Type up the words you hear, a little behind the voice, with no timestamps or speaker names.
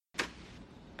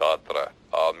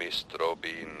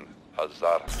Amistrobin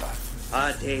Hazarta.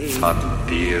 Give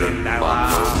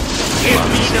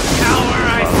me the power,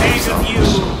 I beg of you.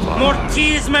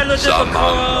 Mortis me le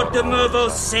devocore de me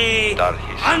vosé.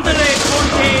 Andale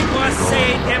conte voise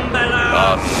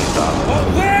dembala.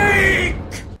 Awake!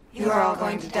 You are all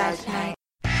going to die tonight.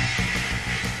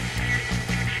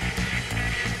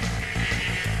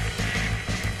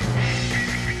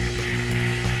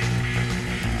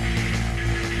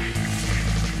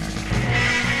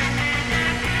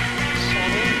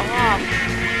 Shut it off!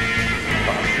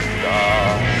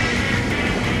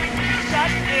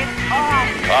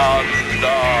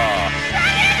 Kanda!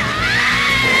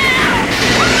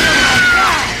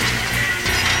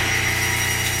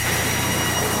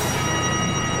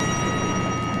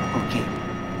 Okay,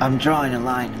 I'm drawing a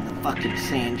line in the fucking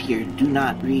sand here. Do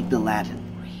not read the Latin.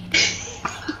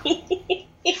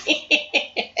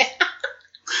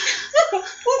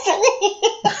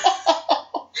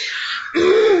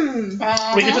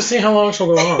 We get to see how long she'll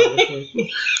go on.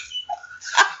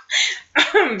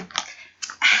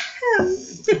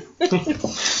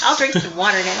 I'll drink some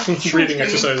water now. Breathing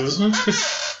exercises.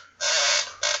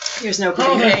 There's no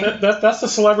breathing. That's the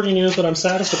celebrity news that I'm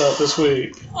saddest about this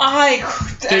week. I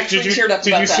actually cheered up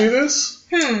about that. Did you see this?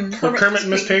 Kermit and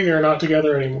Miss Piggy are not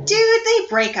together anymore. Dude, they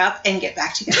break up and get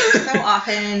back together so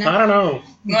often. I don't know.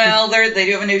 Well, they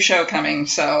do have a new show coming,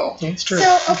 so... That's true.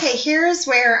 So, okay, here's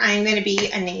where I'm going to be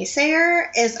a naysayer,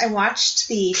 is I watched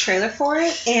the trailer for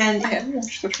it, and... I haven't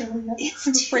watched the trailer yet.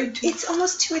 I'm afraid to. It's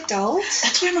almost too adult.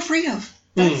 That's what I'm afraid of.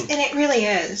 And it really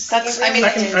is. I can see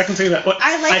that.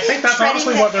 I think that's treading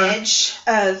honestly the what they're... edge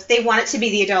of, they want it to be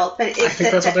the adult, but I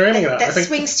think that's what they're aiming at. That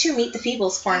swings to Meet the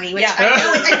Feebles for me, which Yeah.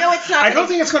 I know it's not... I don't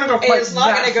think it's going to go quite It's not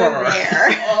that going to go far. there.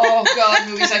 Oh, God,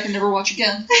 movies I can never watch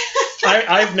again.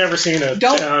 I've never seen it.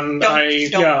 Don't.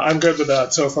 Yeah, I'm good with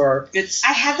that so far.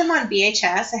 I had them on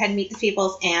VHS. I had Meet the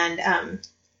Feebles and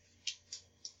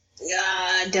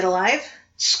Dead Alive.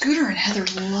 Scooter and Heather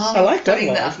love I like Dead putting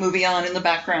Alive. that movie on in the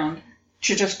background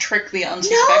to just trick the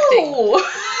unsuspecting.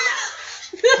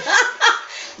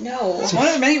 No. It's one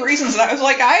of the many reasons that I was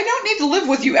like, I don't need to live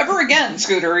with you ever again,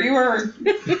 Scooter. You are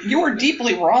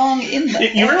deeply wrong in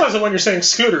that. You realize that when you're saying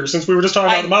Scooter, since we were just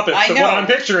talking about the Muppets, I that know. what I'm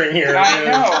picturing here I is...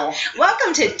 know.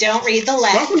 Welcome to Don't Read the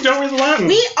Latin. Welcome to Don't Read the Latin.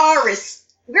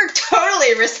 We're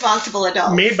totally responsible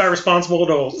adults. Made by responsible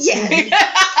adults. Yeah.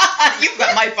 You've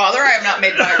got my father. I am not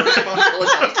made by a responsible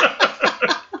adult.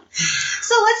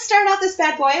 So let's start out this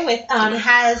bad boy with,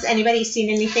 has anybody seen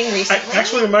anything recently?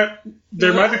 Actually,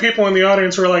 there might be people in the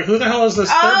audience who are like, who the hell is this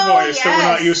third voice that we're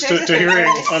not used to hearing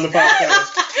on the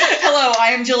podcast? Hello,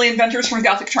 I am Jillian Venters from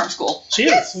Gothic Charm School. She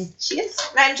is. She is.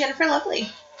 I'm Jennifer Lovely.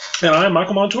 And I'm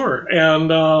Michael Montour. And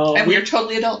we are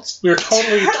totally adults. We are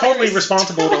totally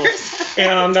responsible adults.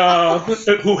 And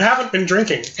who haven't been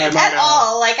drinking. At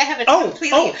all. Like, I haven't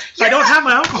completely... I don't have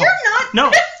my alcohol. You're not...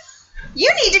 No. You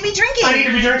need to be drinking. I need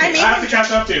to be drinking. I have to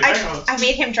catch up to you. I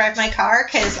made him drive my car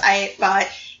because I bought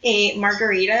a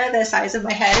margarita the size of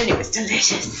my head, and it was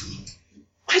delicious.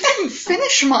 I didn't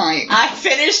finish mine. I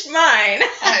finished mine.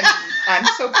 I'm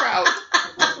so proud.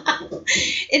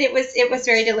 And it was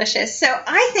very delicious. So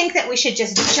I think that we should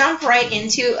just jump right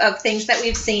into of things that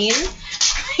we've seen.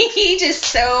 We just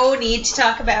so need to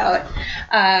talk about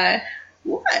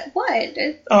what?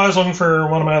 Oh, I was looking for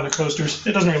one of my other coasters.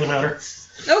 It doesn't really matter.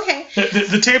 Okay.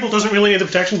 The table doesn't really need the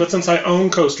protection, but since I own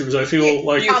coasters, I feel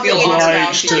like you feel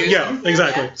obliged to. use Yeah, them.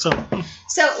 exactly. So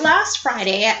last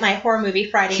Friday at my horror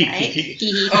movie Friday night,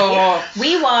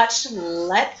 we watched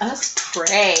Let Us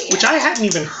Pray, which I hadn't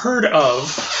even heard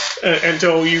of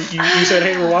until you said,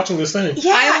 "Hey, we're watching this thing."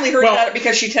 Yeah. I only heard about it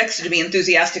because she texted me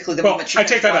enthusiastically the moment she I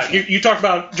take that back. You talked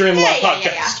about during the last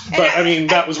podcast, yeah. but I mean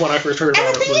that was when I first heard about it.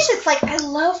 And the it. thing is, it's like I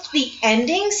loved the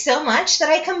ending so much that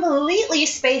I completely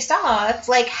spaced off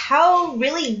like how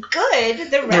really good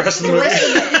the rest of the movie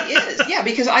is. Yeah,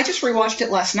 because I just rewatched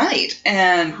it last night,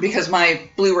 and because my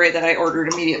Blu-ray that I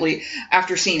ordered immediately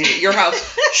after seeing it at your house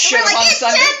showed up on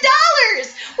Sunday.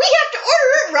 $10. We have to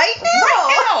order it right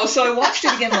now. So I watched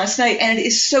it again last night, and it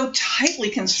is so tightly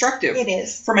constructive. It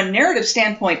is. From a narrative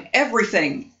standpoint,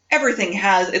 everything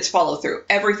has its follow-through.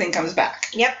 Everything comes back.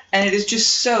 Yep. And it is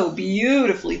just so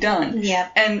beautifully done.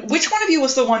 Yep. And which one of you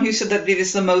was the one who said that it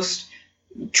is the most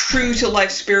true-to-life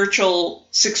spiritual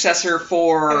successor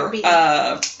for...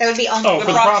 that would be on the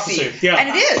prophecy. Yeah. And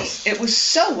it is. It was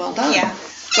so well done. Yeah.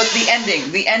 But the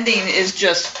ending is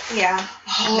just... Yeah.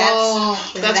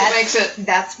 That's what makes it...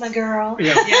 That's my girl.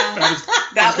 Yeah.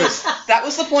 That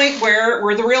was the point where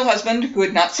the real husband, who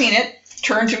had not seen it,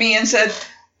 turned to me and said,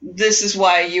 this is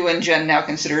why you and Jen now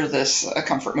consider this a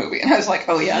comfort movie. And I was like,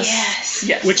 oh, yes.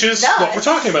 Yes. Which is what we're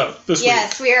talking about this week.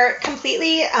 Yes, we are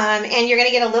completely, and you're going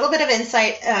to get a little bit of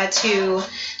insight to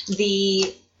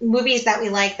the movies that we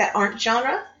like that aren't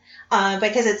genre.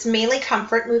 Because it's mainly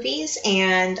comfort movies,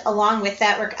 and along with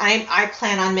that, I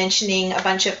plan on mentioning a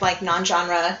bunch of like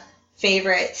non-genre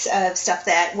favorites of stuff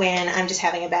that when I'm just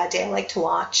having a bad day I like to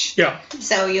watch. Yeah.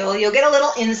 So you'll get a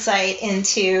little insight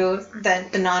into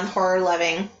the non-horror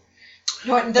loving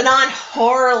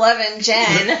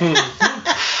Jen.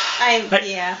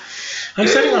 I'm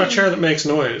sitting on a chair that makes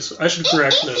noise. I should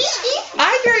correct this.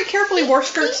 I very carefully wore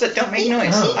skirts that don't make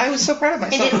noise. I was so proud of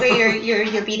myself. And didn't wear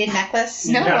your beaded necklace?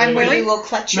 No, I'm wearing... will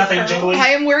clutch your Nothing pearl. jingly. I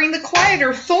am wearing the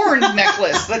quieter thorn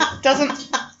necklace that doesn't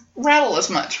rattle as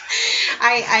much.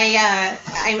 I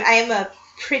am a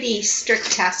pretty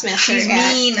strict taskmaster. She's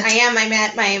mean. I am. I'm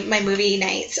at my movie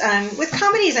nights. With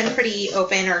comedies, I'm pretty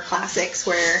open, or classics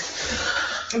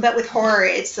but with horror,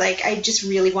 it's like I just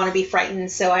really want to be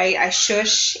frightened, so I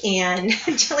shush. And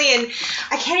Jillian,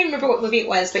 I can't even remember what movie it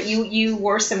was, but you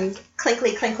wore some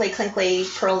clinkly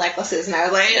pearl necklaces, and I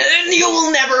was like, you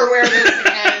will never wear this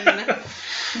again.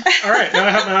 All right, now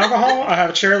I have my alcohol. I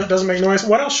have a chair that doesn't make noise.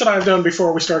 What else should I have done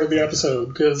before we started the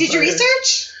episode? Did you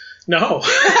research? No.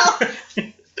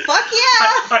 Well, fuck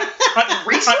yeah!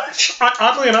 Research?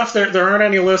 Oddly enough, there aren't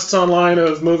any lists online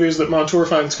of movies that Montour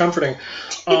finds comforting.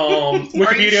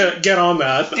 Wikipedia, get on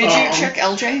that. Did you check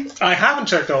LJ? I haven't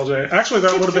checked LJ. Actually,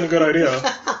 that would have been a good idea,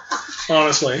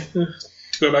 honestly, to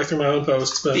go back through my own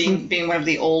posts. But Being one of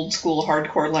the old school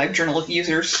hardcore live journal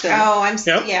users. I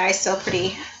still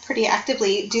pretty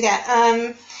actively do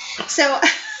that. So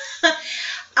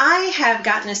I have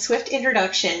gotten a swift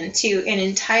introduction to an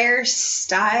entire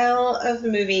style of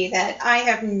movie that I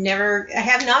have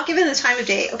not given the time of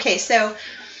day. Okay, so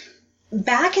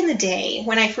back in the day,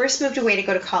 when I first moved away to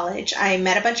go to college, I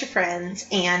met a bunch of friends,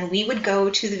 and we would go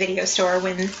to the video store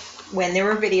when there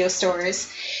were video stores,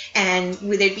 and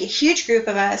there'd be a huge group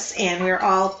of us, and we're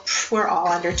all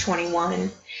under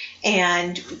 21.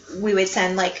 And we would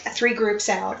send like 3 groups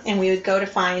out, and we would go to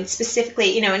find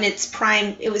specifically, in its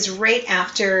prime, it was right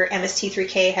after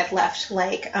MST3K had left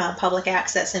like public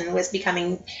access and was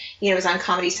becoming, it was on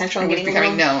Comedy Central. And was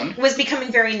becoming known. Was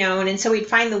becoming very known, and so we'd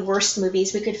find the worst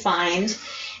movies we could find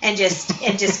and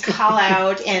just call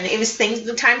out. And it was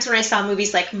the times when I saw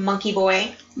movies like Monkey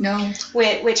Boy. No.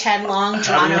 Which had long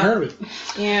drawn out. I haven't heard of it.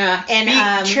 Yeah,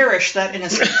 and cherish that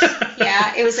innocence.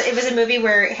 Yeah, it was a movie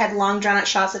where it had long drawn out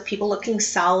shots of people looking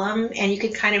solemn, and you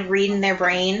could kind of read in their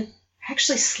brain, I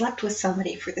actually slept with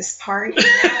somebody for this part,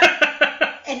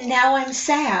 and now I'm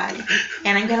sad,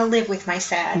 and I'm going to live with my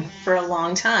sad for a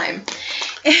long time.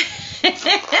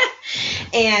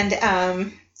 And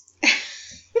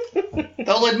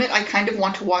I'll admit I kind of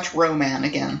want to watch Roman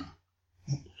again.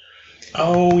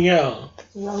 Oh yeah.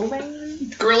 Roman?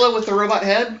 Gorilla with the robot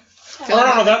head?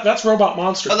 No, that's Robot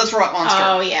Monster. Oh, that's Robot Monster.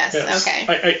 Oh, yes.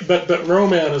 Okay. But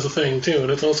Roman is a thing too, and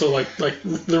it's also like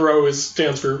the row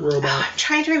stands for robot. I'm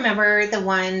trying to remember the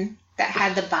one that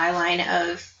had the byline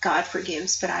of God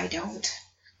forgives, but I don't.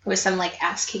 It was some like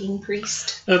ass-kicking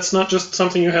priest. That's not just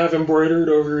something you have embroidered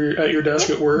over at your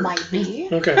desk at work? Might be.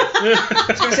 Okay. I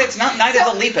was going to say, it's not Night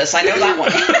of the Lepus. I know that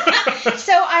one.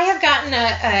 So I have gotten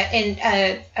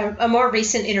a more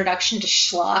recent introduction to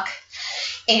schlock.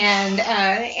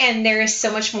 And there is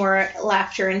so much more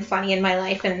laughter and funny in my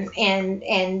life, and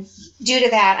due to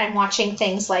that, I'm watching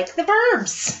things like The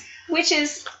Burbs, which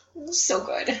is so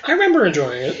good. I remember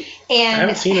enjoying it. And I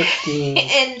haven't seen it in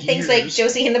and things like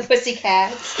Josie and the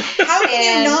Pussycats. How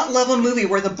can you not love a movie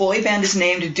where the boy band is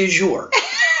named Du Jour?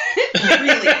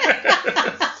 Really?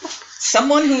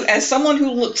 Someone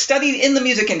who studied in the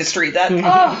music industry, that's the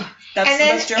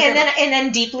best joke ever. And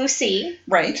then Deep Blue Sea,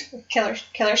 right?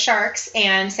 Killer Sharks,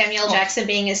 and Samuel L. Jackson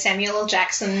being a Samuel L.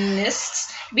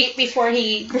 Jacksonist before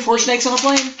Snakes on a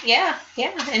Plane. Yeah,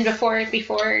 and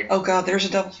before. Oh God, there's a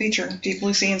double feature: Deep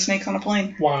Blue Sea and Snakes on a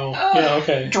Plane. Wow. Oh. Yeah.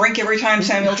 Okay. Drink every time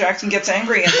Samuel Jackson gets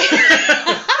angry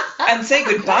and say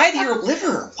goodbye to your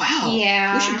liver. Wow.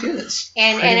 Yeah. We should do this.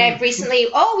 And I recently,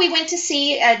 we went to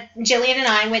see, Jillian and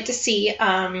I went to see the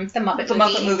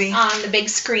Muppet movie on the big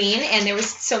screen, and there was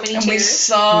so many tears. We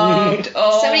sobbed.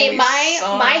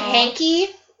 My hanky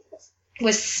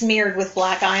was smeared with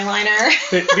black eyeliner.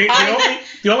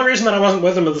 The only reason that I wasn't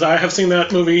with him is I have seen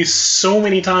that movie so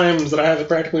many times that I have it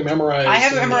practically memorized. I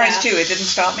have it memorized too. It didn't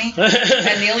stop me.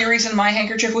 And the only reason my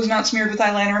handkerchief was not smeared with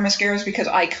eyeliner and mascara is because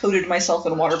I coated myself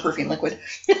in waterproofing liquid.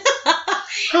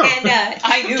 And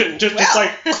I knew. Just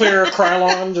like clear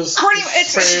Krylon, just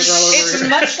it's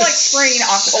much like spraying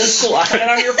old school acid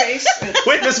on your face.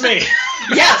 Witness me.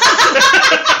 Yes.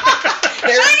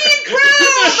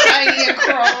 shiny and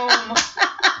chrome.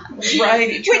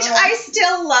 Right. Which I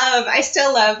still love.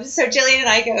 So Jillian and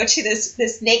I go to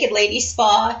this naked lady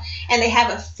spa, and they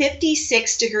have a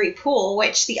 56-degree pool,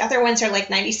 which the other ones are like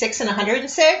 96 and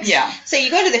 106. Yeah. So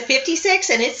you go to the 56,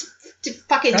 and it's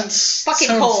fucking sounds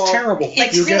cold. Terrible.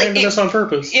 Like, you get into this on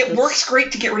purpose. It works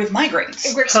great to get rid of migraines.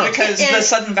 It works because the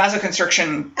sudden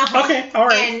vasoconstriction. Okay, all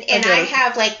right. And I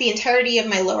have like the entirety of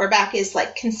my lower back is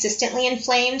like consistently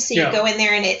inflamed. So you go in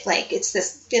there and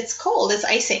it's cold. It's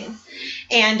icing.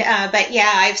 And but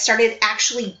yeah, I've started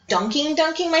actually dunking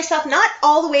myself, not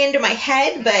all the way into my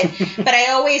head, but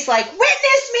I always like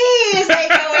witness me as I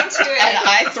go into it. And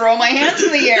I throw my hands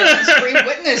in the air and scream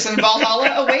witness, and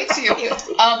Valhalla awaits you.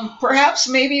 Perhaps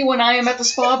maybe when I am at the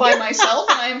spa by myself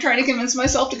and I am trying to convince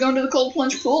myself to go into the cold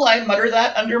plunge pool, I mutter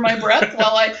that under my breath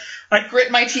while I grit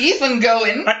my teeth and go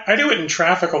in. I do it in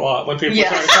traffic a lot when people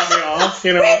try to cut me off.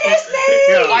 Witness me!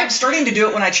 Yeah. I'm starting to do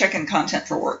it when I check in content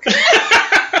for work.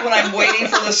 When I'm waiting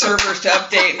for the servers to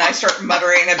update and I start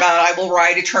muttering about I will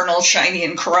ride eternal, shiny,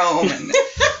 and chrome, and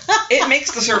it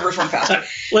makes the servers run faster.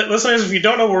 Listeners, if you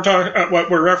don't know what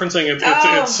we're referencing,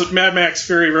 it's Mad Max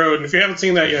Fury Road, and if you haven't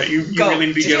seen that yet, you really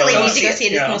need to get on that. You need to go see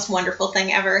it. It's the most wonderful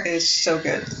thing ever. It is so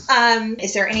good.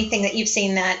 Is there anything that you've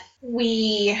seen that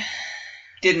we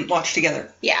didn't watch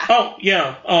together? Yeah. Oh,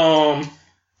 yeah.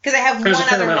 Because I have one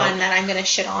other one that I'm going to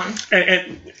shit on.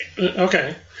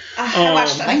 Okay. I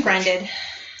watched Unfriended.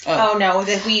 Oh no,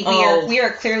 that we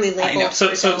are clearly labeled.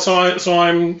 So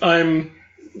I'm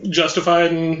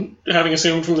justified in having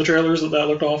assumed from the trailers that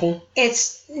looked awful.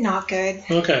 It's not good.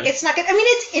 Okay. It's not good. I mean,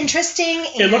 it's interesting.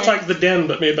 It looked like The Den,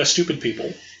 but made by stupid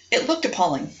people. It looked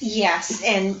appalling. Yes,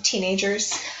 and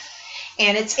teenagers,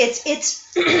 and it's it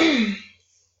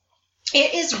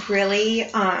is really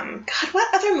God.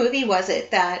 What other movie was it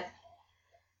that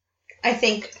I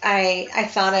think I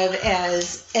thought of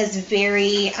as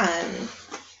very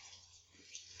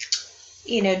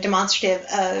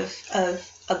demonstrative of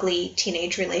ugly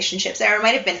teenage relationships. Or it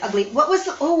might have been ugly. What was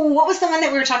the one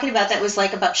that we were talking about that was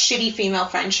like about shitty female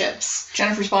friendships?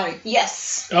 Jennifer's Body.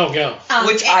 Yes. Oh yeah.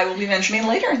 Which I will be mentioning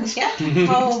later in this. Yeah.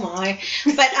 Oh my.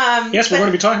 But yes, we're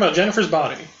going to be talking about Jennifer's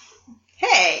Body.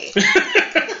 Hey.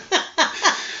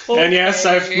 And yes,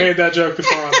 I've made that joke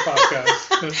before on the podcast.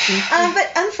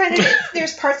 But Unfriended,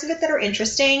 there's parts of it that are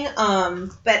interesting,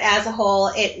 but as a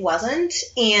whole, it wasn't.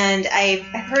 And I've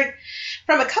heard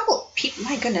from a couple of people,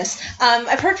 my goodness,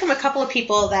 I've heard from a couple of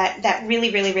people that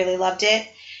really, really, really loved it.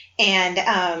 And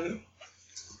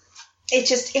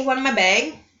it won my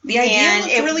bag. The idea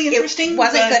looked really interesting. It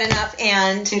wasn't good enough,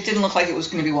 and it didn't look like it was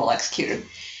going to be well executed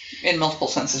in multiple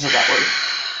senses of that word.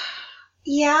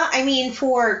 Yeah, I mean,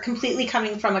 for completely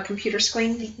coming from a computer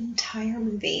screen, the entire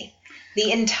movie.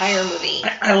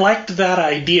 I liked that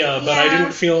idea, but I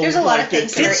didn't feel there's a lot of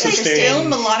things that are interesting. Did they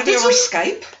film a lot of it over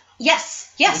Skype?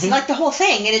 Yes, like the whole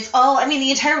thing, and it's all. I mean, the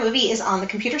entire movie is on the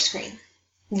computer screen,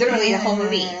 literally the whole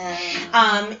movie.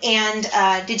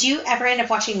 Did you ever end up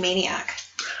watching Maniac?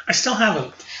 I still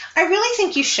haven't. I really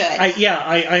think you should.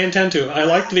 I intend to. I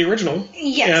liked the original.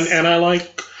 Yes, and I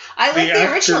like. I like the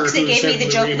original because it gave me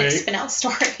the Joe Spinell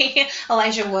story.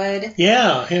 Elijah Wood.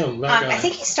 Yeah, him. That guy. I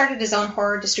think he started his own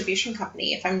horror distribution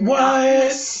company, if I'm not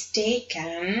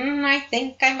mistaken. I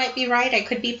think I might be right. I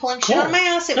could be pulling shit out of my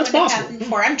ass. It wouldn't have happened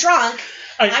before. I'm drunk.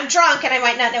 I'm drunk, and I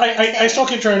might not know what I'm saying. I still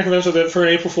keep trying to convince her that for an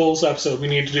April Fool's episode, we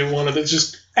need to do one of the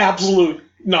just absolute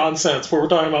nonsense where we're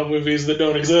talking about movies that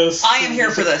don't exist. I am here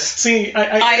for this. See,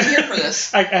 I am here for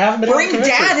this. I haven't been Bring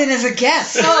Dad in as a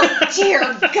guest. Oh, dear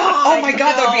God. Oh, my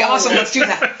God, that would be awesome. Let's do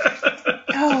that.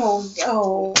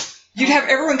 Oh. You'd have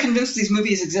everyone convinced these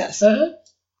movies exist.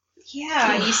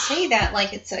 Yeah, you say that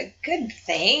like it's a good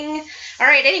thing. All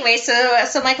right, anyway,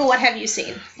 so Michael, what have you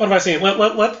seen? What have I seen?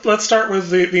 Let's start with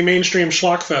the mainstream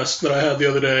schlockfest that I had the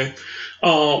other day.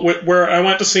 Where I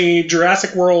went to see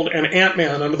Jurassic World and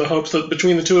Ant-Man under the hopes that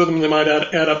between the two of them they might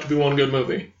add up to be one good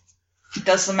movie.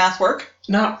 Does the math work?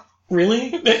 Not really.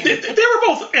 They were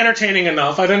both entertaining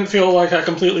enough. I didn't feel like I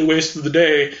completely wasted the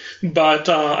day, but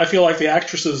I feel like the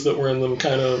actresses that were in them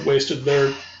kind of wasted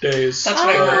their days. That's what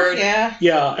I heard.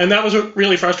 Yeah, and that was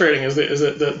really frustrating. Is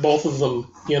that both of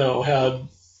them, had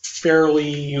fairly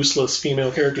useless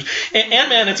female characters. And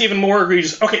Ant-Man, it's even more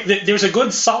egregious. Okay, there's a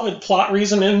good, solid plot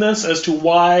reason in this as to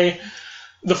why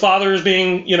the father is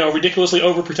being, ridiculously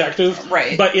overprotective.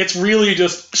 Right. But it's really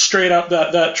just straight up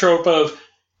that trope of,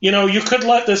 you could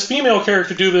let this female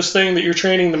character do this thing that you're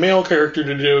training the male character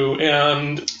to do,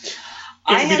 and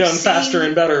it would be done faster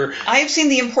and better. I have seen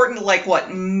the important,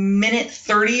 minute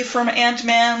 30 from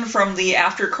Ant-Man from the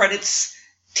after credits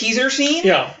teaser scene.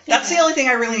 Yeah. That's the only thing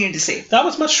I really need to see. That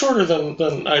was much shorter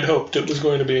than I'd hoped it was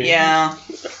going to be. Yeah.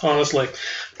 Honestly.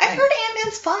 I've heard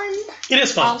Ant-Man's fun. It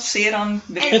is fun. I'll see it on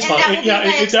video. It's fun.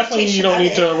 It definitely, you don't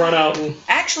need to run out and...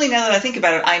 Actually, now that I think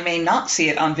about it, I may not see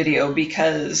it on video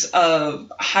because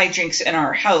of hijinks in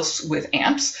our house with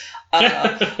ants.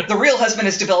 The real husband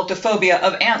has developed a phobia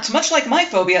of ants, much like my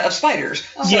phobia of spiders.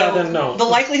 Oh. Yeah, then no. The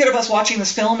likelihood of us watching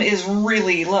this film is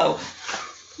really low.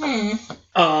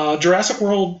 Jurassic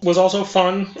World was also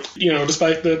fun,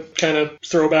 despite the kind of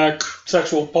throwback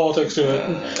sexual politics to it.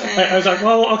 I was like,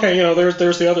 well, okay,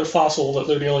 there's the other fossil that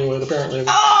they're dealing with, apparently.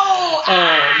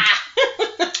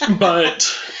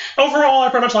 But overall, I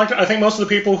pretty much liked it. I think most of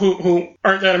the people who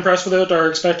aren't that impressed with it are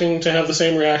expecting to have the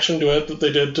same reaction to it that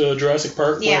they did to Jurassic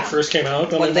Park when it first came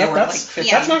out.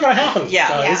 That's not going to happen,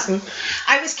 guys. Yeah.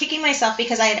 I was kicking myself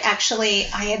because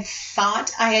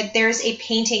there's a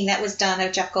painting that was done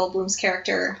of Jeff Goldblum's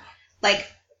character,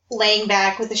 laying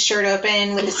back with his shirt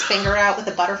open, with his finger out, with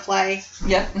a butterfly,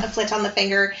 a flit on the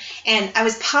finger. And I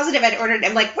was positive I'd ordered it.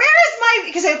 I'm like, where is my...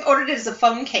 Because I ordered it as a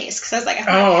phone case. Because I was like,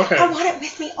 I want it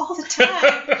with me all the time.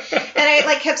 And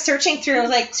I kept searching through. I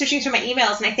was searching through my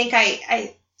emails. And I think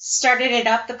I started it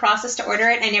up, the process to order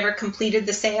it. And I never completed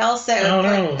the sale. So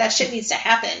that shit needs to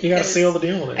happen. You got to seal the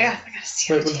deal with it. I got to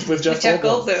seal the deal. With Jeff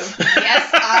Goldblum.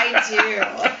 Yes, I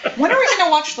do. When are we going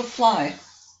to watch The Fly?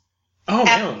 Oh,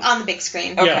 man. On the big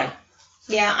screen. Okay.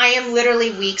 Yeah, I am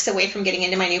literally weeks away from getting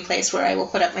into my new place where I will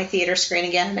put up my theater screen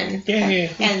again, and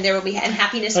there will be, and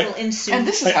happiness will ensue. And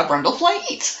this is how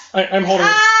Brundlefly eats. I'm holding.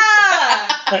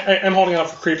 I'm holding out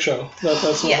for Creepshow.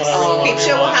 That's yes, what I really want.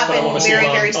 Creepshow will happen very,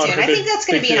 very soon. I think that's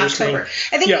going to be in October.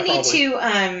 I think we need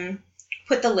to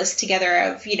put the list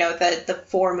together of the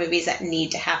 4 movies that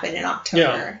need to happen in October.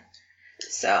 Yeah.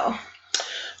 So.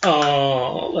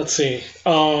 Let's see.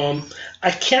 I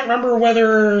can't remember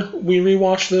whether we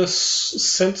rewatched this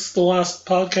since the last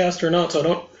podcast or not, so I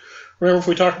don't remember if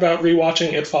we talked about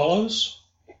rewatching It Follows.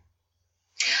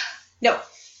 No.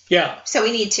 Yeah. So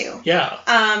we need to. Yeah.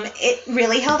 It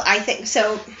really held, I think,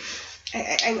 so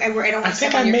I don't want to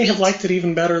think I may have liked it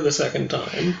even better the second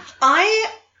time. I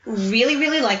really,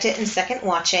 really liked it in second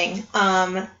watching.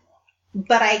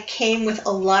 But I came with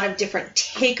a lot of different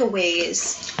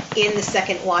takeaways in the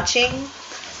second watching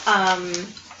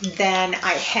than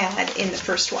I had in the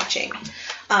first watching.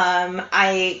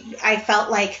 I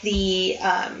felt like the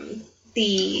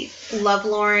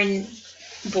lovelorn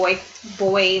boy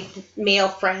male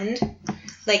friend,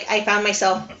 I found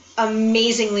myself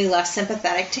amazingly less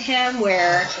sympathetic to him,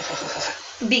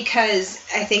 because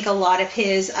I think a lot of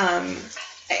his I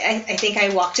think I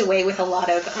walked away with a lot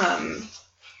of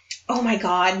oh my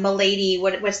God, Milady!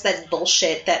 What's that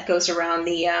bullshit that goes around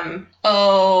the?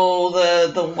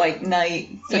 The White Knight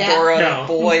fedora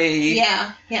boy.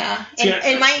 Yeah.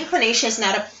 And my inclination is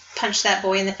now to punch that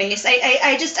boy in the face.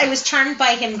 I was charmed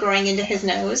by him growing into his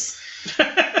nose.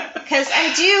 Because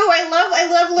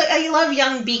I love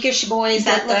young beakish boys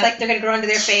that look like they're going to grow into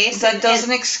their face. That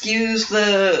doesn't excuse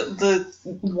the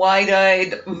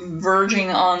wide-eyed,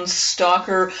 verging on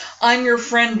stalker. I'm your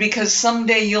friend because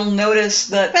someday you'll notice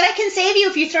that. But I can save you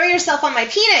if you throw yourself on my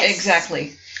penis.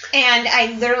 Exactly. And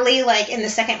I literally in the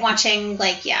second watching,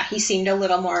 he seemed a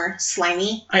little more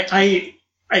slimy. I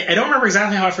don't remember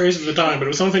exactly how I phrased it at the time, but it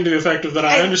was something to the effect of that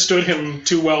I understood him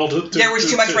too well to there was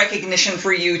too much recognition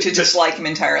for you to dislike him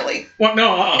entirely. Well,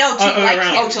 no,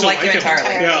 to like him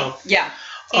entirely. Yeah.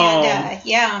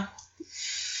 And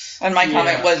And my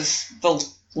comment was the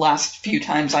last few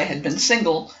times I had been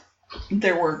single,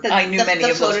 I knew many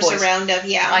of those boys.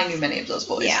 I knew many of those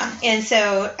boys. Yeah, and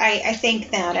so I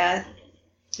think that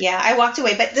I walked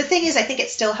away, but the thing is, I think it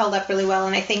still held up really well,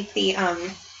 and I think the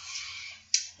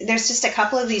there's just a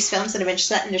couple of these films that have been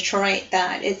set in Detroit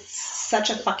that it's such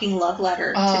a fucking love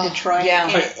letter to Detroit. Yeah.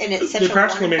 And it's such they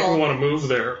practically make me want to move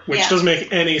there, which doesn't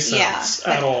make any sense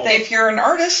at all. If you're an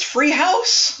artist, free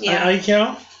house.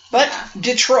 Yeah. But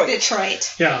Detroit.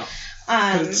 Yeah.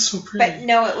 But it's so pretty. But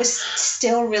no, it was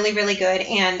still really, really good,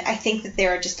 and I think that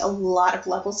there are just a lot of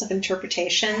levels of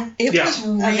interpretation. It was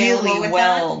really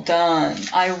well done.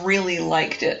 I really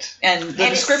liked it, and the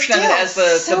description of it as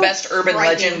the best urban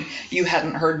legend you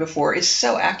hadn't heard before is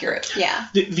so accurate. Yeah.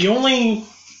 The only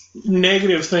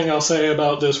negative thing I'll say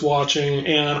about this watching,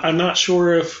 and I'm not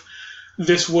sure if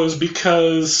this was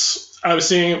because I was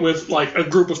seeing it with a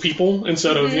group of people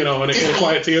instead of in a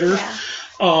quiet theater. Yeah.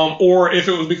 Or if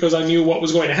it was because I knew what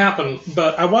was going to happen,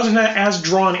 but I wasn't as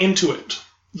drawn into it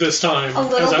this time A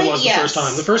little as I bit, was the yes. first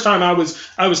time. The first time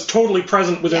I was totally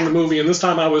present within Yeah. the movie, and this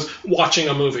time I was watching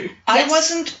a movie. I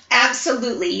wasn't.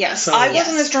 Absolutely, yes. So- I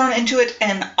wasn't as drawn into it,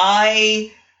 and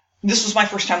this was my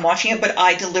first time watching it, but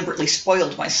I deliberately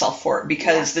spoiled myself for it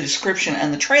because the description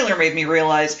and the trailer made me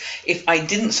realize if I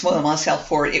didn't spoil myself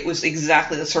for it, it was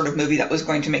exactly the sort of movie that was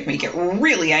going to make me get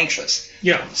really anxious.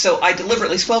 Yeah. So I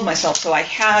deliberately spoiled myself, so I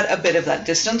had a bit of that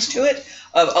distance to it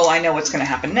of, oh, I know what's going to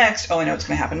happen next,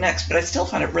 but I still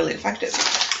found it really effective.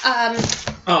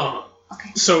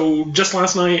 Okay. So just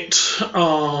last night,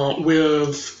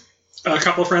 with a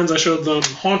couple of friends, I showed them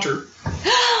Haunter.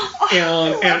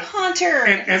 I love Haunter.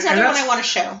 It's another one I want to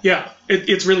show. Yeah,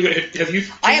 it's really good. Have you?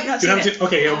 I have not seen it.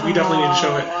 Okay, yeah, we definitely need to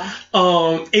show it.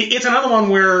 It's another one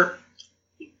where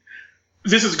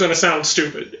this is going to sound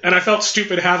stupid, and I felt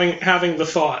stupid having the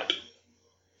thought,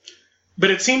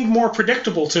 but it seemed more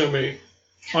predictable to me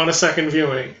on a second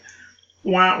viewing.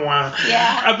 Wah wah.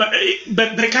 Yeah. But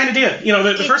it kind of did. You know,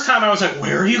 the first time I was like,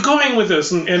 where are you going with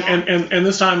this? And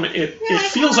this time it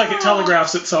feels like it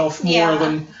telegraphs itself more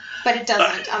than. But it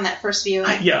doesn't on that first viewing.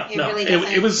 Really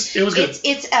doesn't. It was good.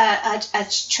 It's a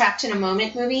trapped in a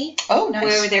moment movie. Oh, nice.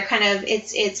 Where they're kind of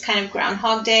it's kind of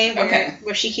Groundhog Day,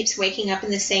 where she keeps waking up in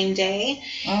the same day,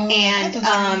 and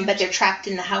but they're trapped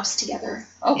in the house together.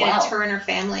 Oh, and wow. it's her and her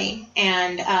family,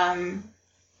 and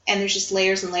there's just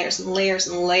layers and layers and layers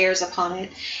and layers upon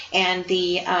it, and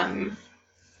the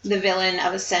villain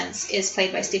of a sense is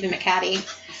played by Stephen McHattie.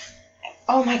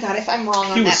 Oh my God, if I'm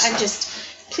wrong on that, I'm just.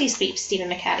 Please beep Stephen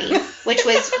McHattie, which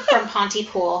was from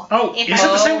Pontypool. Oh, is it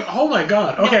the same? Oh my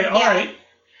God. Okay, all right.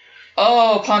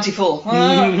 Oh, Pontypool.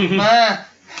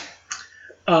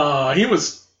 He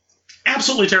was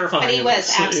absolutely terrifying. But he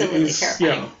was absolutely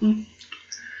terrifying. Yeah.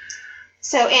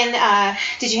 So, and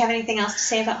did you have anything else to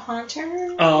say about Haunter?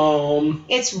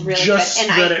 It's really just good,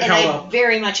 that and I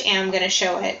very much am going to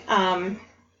show it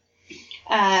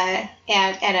at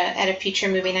a future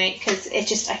movie night because it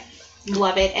just. I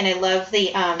love it, and I love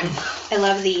the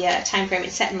time frame.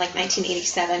 It's set in like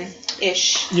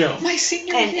 1987-ish. Yeah. My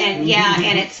senior and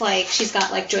and it's like she's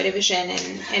got like Joy Division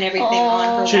and everything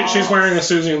on her. She's wearing a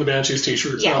Susie and the Banshees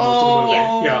t-shirt. Yeah.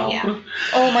 Yeah.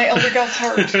 Oh, my elder goth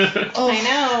heart. Oh. I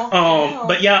know.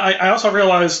 But yeah, I also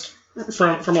realized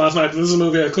from last night that this is a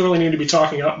movie I clearly need to be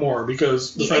talking up more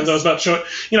because the friends I was about to show it,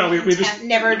 you know, we just have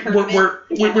never heard of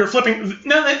it. We're flipping.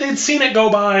 No, they'd seen it go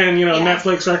by, and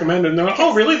Netflix recommended, and they're like,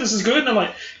 "Oh, really? This is good?" And I'm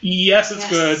like, "Yes, it's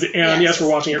good, and yes, we're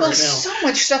watching it right now." So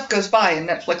much stuff goes by, and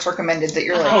Netflix recommended that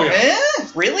you're like, Oh, yeah.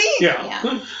 Really?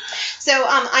 Yeah. So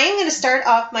I am going to start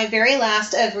off my very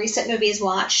last of recent movies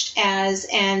watched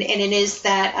and it is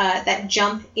that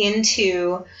jump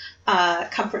into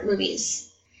comfort movies.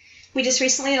 We just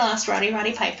recently lost Roddy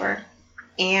Piper,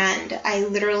 and I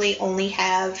literally only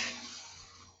have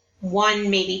one,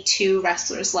 maybe two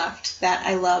wrestlers left that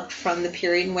I loved from the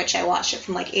period in which I watched it,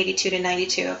 from like 82 to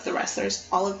 92 of the wrestlers.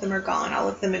 All of them are gone. All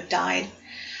of them have died.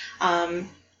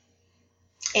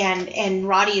 And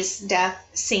Roddy's death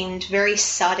seemed very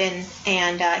sudden,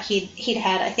 and he'd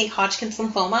had, I think, Hodgkin's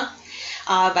lymphoma,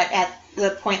 but at the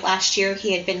point last year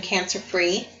he had been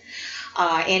cancer-free,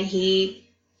 and he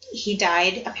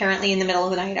died apparently in the middle of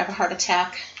the night of a heart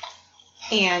attack,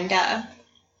 and I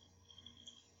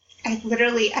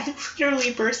literally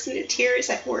burst into tears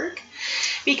at work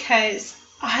because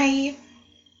I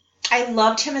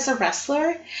loved him as a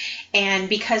wrestler, and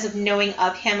because of knowing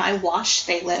of him, I watched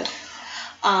They Live.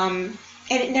 And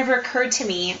it never occurred to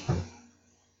me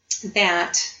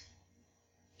that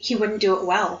he wouldn't do it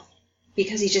well,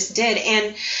 because he just did.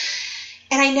 And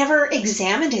I never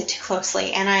examined it too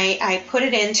closely. And I put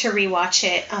it in to rewatch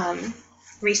it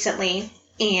recently.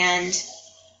 And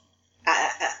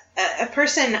a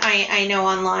person I know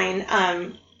online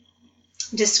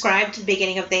described the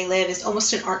beginning of They Live as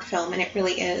almost an art film, and it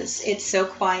really is. It's so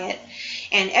quiet.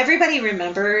 And everybody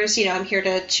remembers, I'm here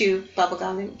to chew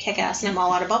bubblegum and kick ass, and I'm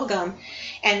all out of bubblegum.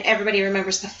 And everybody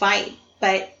remembers the fight.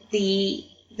 But the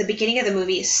beginning of the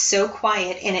movie is so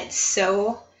quiet, and it's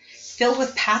so filled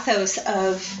with pathos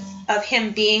of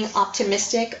him being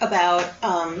optimistic about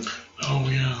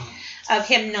of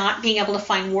him not being able to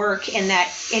find work, and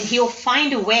he'll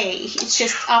find a way. It's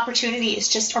just opportunity is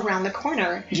just around the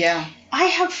corner. Yeah. I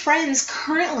have friends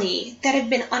currently that have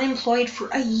been unemployed for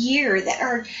a year that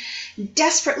are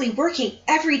desperately working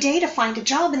every day to find a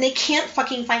job, and they can't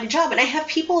fucking find a job. And I have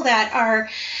people that are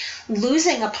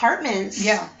losing apartments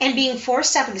and being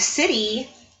forced out of the city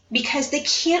because they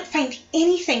can't find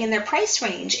anything in their price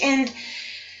range. And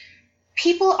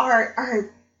people are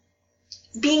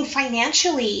being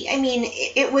financially, I mean,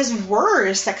 it was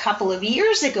worse a couple of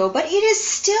years ago, but it is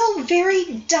still very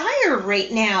dire right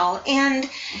now, and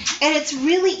it's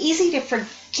really easy to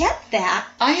forget that.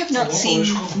 I have not seen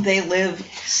They Live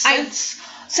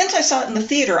since I saw it in the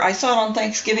theater. I saw it on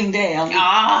Thanksgiving Day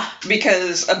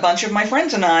because a bunch of my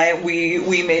friends and I,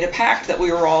 we made a pact that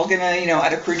we were all going to,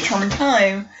 at a predetermined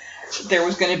time, there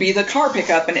was going to be the car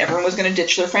pickup and everyone was going to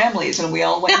ditch their families, and we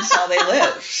all went and saw They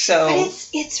Live. So but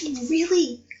it's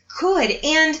really good,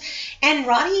 and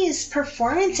Roddy's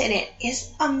performance in it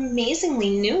is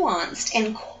amazingly nuanced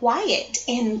and quiet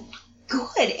and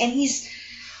good, and he's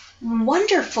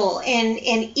wonderful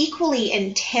and equally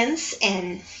intense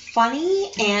and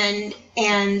funny,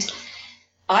 and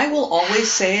I will always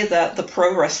say that the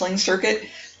pro wrestling circuit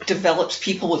develops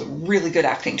people with really good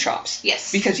acting chops.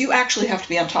 Yes. Because you actually have to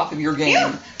be on top of your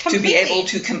game to be completely. able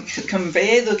to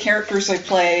convey the characters they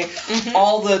play,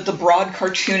 all the broad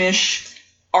cartoonish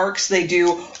arcs they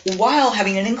do, while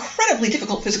having an incredibly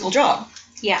difficult physical job.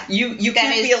 Yeah. You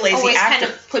can't be a lazy actor.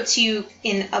 Kind of puts you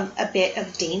in a bit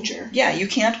of danger. Yeah, you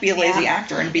can't be a lazy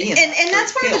actor and be in and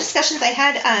that's one of the discussions I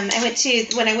had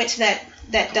when I went to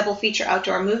that double feature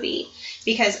outdoor movie,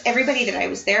 because everybody that I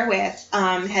was there with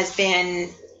has been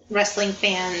wrestling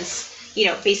fans,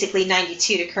 basically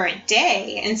 92 to current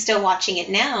day, and still watching it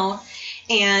now.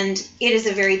 And it is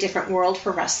a very different world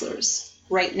for wrestlers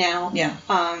right now. Yeah.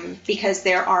 Because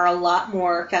there are a lot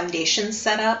more foundations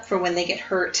set up for when they get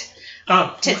hurt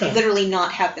to literally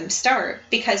not have them start.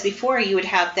 Because before you would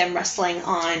have them wrestling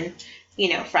on,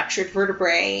 fractured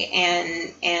vertebrae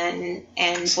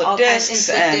and slip discs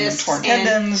and torn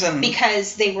tendons, and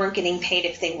because they weren't getting paid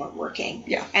if they weren't working.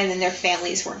 Yeah. And then their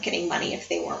families weren't getting money if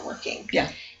they weren't working. Yeah.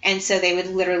 And so they would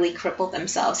literally cripple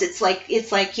themselves. It's like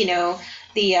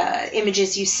the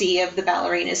images you see of the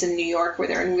ballerinas in New York where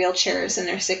they're in wheelchairs in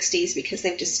their 60s because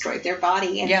they've destroyed their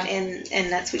body,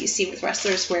 and that's what you see with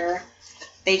wrestlers, where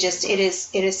they just it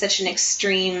is such an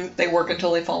extreme. They work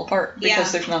until they fall apart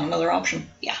because there's not another option.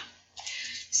 Yeah.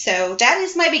 So that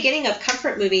is my beginning of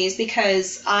comfort movies,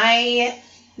 because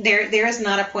there is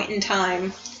not a point in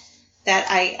time that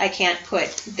I can't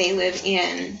put They Live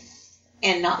in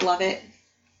and not love it.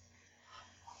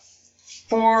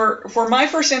 For my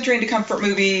first entry into comfort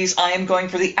movies, I am going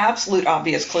for the absolute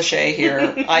obvious cliche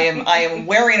here. I am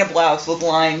wearing a blouse with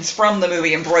lines from the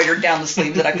movie embroidered down the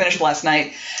sleeve that I finished last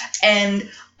night, and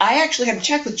I actually had to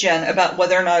check with Jen about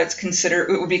whether or not it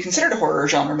would be considered a horror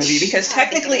genre movie, because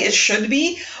technically it should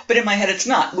be, but in my head it's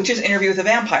not, which is Interview with a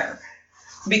Vampire.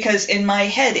 Because in my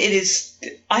head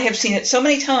I have seen it so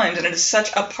many times, and it is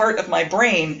such a part of my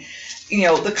brain,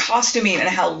 the costuming and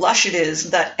how lush it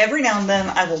is, that every now and then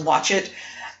I will watch it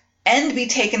and be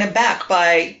taken aback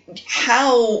by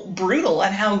how brutal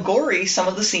and how gory some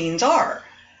of the scenes are.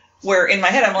 Where in my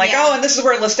head I'm like, and this is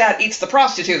where Lestat eats the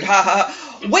prostitute, ha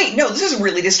ha. Wait, no, this is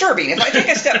really disturbing. If I take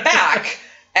a step back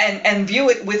and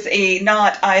view it with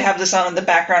not I have this on in the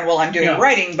background while I'm doing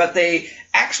writing, but they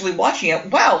actually watching it,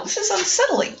 wow, this is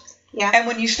unsettling. Yeah. And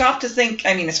when you stop to think,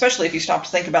 especially if you stop to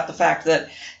think about the fact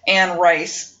that Anne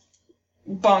Rice,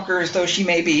 bonkers though she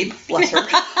may be, bless her,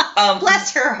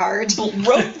 bless her heart,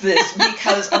 wrote this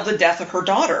because of the death of her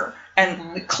daughter.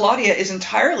 And Claudia is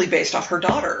entirely based off her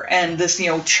daughter, and this,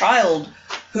 child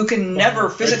who can never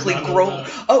physically grow.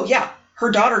 Oh yeah, her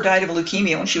daughter died of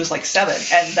leukemia when she was like 7,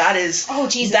 and that is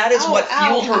what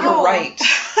fueled her to write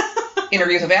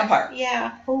Interview with a Vampire.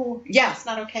 Yeah. Oh. Yeah. That's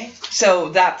not okay. So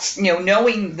that's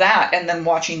knowing that, and then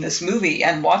watching this movie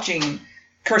and watching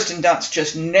Kirsten Dunst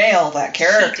just nail that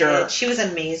character. She was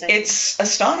amazing. It's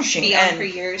astonishing. Beyond her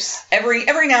years. Every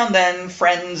now and then,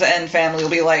 friends and family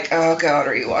will be like, "Oh God,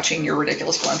 are you watching your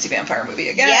ridiculous Valency vampire movie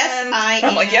again?" Yes, I am.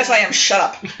 I'm like, "Yes, I am. Shut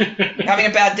up. Having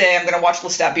a bad day. I'm going to watch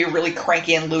Lestat be really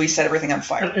cranky and Louis set everything on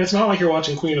fire." It's not like you're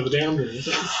watching Queen of the Damned or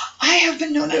anything. I have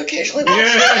been known to occasionally watch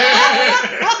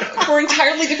that for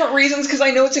entirely different reasons, because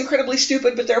I know it's incredibly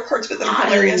stupid, but there are parts of it that are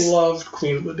hilarious. I loved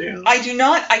Queen of the Damned.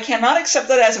 I cannot accept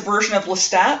that as a version of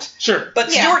Lestat. Sure. But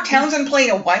Stuart Townsend playing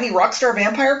a whiny rock star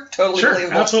vampire, totally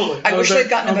believable. Absolutely. I wish they'd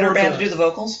gotten a better band to do the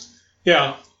vocals.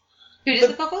 Yeah. Who did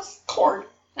the vocals? Korn.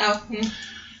 Oh.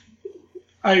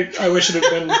 I wish it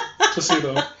had been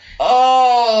Placebo.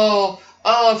 Oh,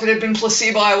 if it had been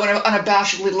Placebo, I would have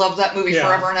unabashedly loved that movie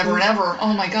forever and ever and ever.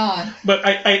 Oh my God. But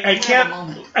I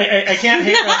can't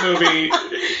hate that movie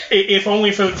if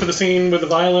only for the scene with the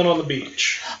violin on the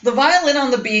beach. The violin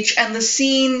on the beach and the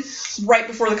scene right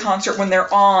before the concert when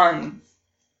they're on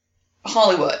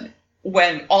Hollywood.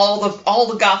 when all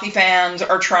the Gothy fans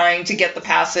are trying to get the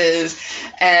passes,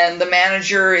 and the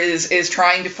manager is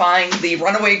trying to find the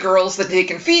runaway girls that they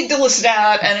can feed to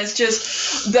Lestat, and it's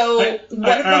just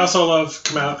I also love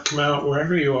come out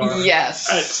wherever you are. Yes,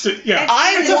 I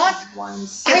want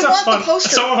the poster.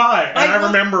 So have I, and I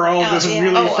remember all of this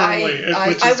really firmly.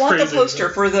 I want the poster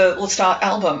for the Lestat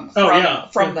album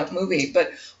from that movie,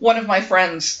 but one of my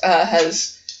friends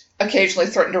has occasionally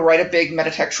threatened to write a big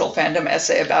metatextual fandom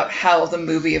essay about how the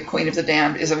movie of Queen of the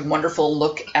Damned is a wonderful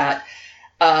look at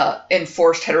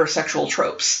enforced heterosexual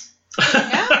tropes.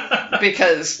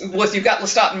 Because you've got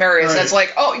Lestat and Marius, and it's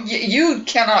like, oh, you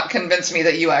cannot convince me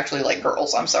that you actually like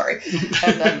girls. I'm sorry.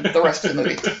 And then the rest of the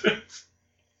movie.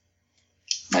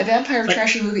 My vampire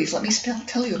trashy movies. Let me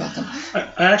tell you about them.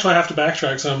 I actually have to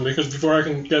backtrack some, because before I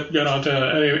can get onto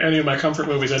any of my comfort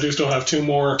movies, I do still have two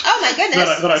more. Oh my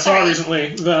goodness! That I saw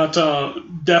recently that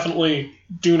definitely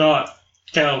do not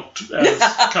count as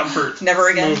comfort Never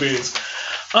again. movies.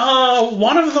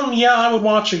 One of them, I would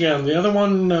watch again. The other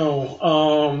one,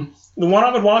 no. The one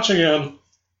I would watch again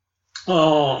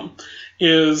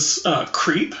is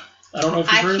Creep. I don't know if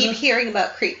you've heard of it. I keep hearing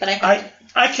about Creep, but I haven't.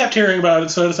 I kept hearing about it,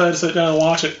 so I decided to sit down and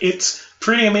watch it. It's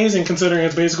pretty amazing, considering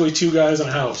it's basically two guys in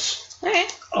a house. Okay.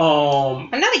 I'm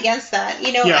not against that.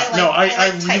 You know, I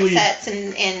like really,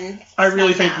 typesets and I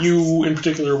really think you in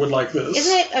particular would like this.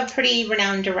 Isn't it a pretty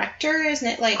renowned director? Isn't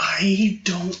it like... I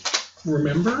don't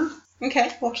remember.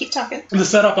 Okay, we'll keep talking. The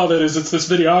setup of it is it's this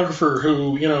videographer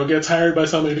who, gets hired by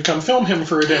somebody to come film him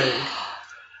for a day.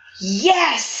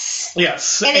 Yes!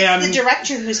 Yes. And it's the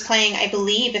director who's playing, I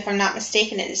believe, if I'm not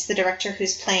mistaken, it's the director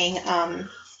who's playing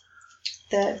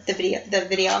the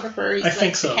videographer. He's I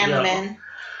think so, the cameraman.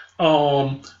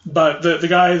 Yeah. But the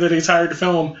guy that he's hired to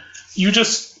film, you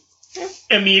just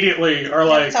immediately are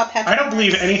like, I don't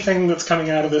believe anything that's coming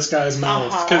out of this guy's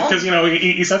mouth. Because,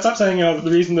 he sets up saying,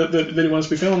 the reason that he wants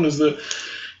to be filmed is that,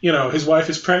 his wife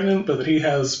is pregnant, but that he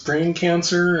has brain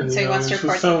cancer, and so he wants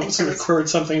to record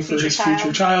something for his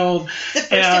future child. The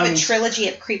first of a trilogy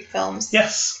of Creep films.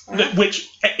 Yes, which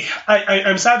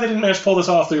I'm sad they didn't manage to pull this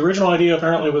off. The original idea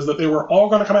apparently was that they were all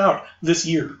going to come out this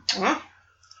year.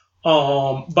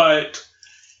 But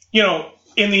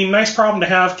in the nice problem to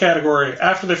have category,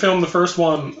 after they filmed the first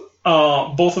one,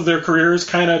 both of their careers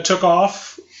kind of took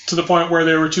off to the point where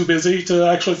they were too busy to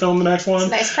actually film the next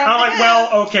one. Nice I'm like,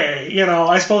 well, okay,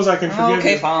 I suppose I can forgive you.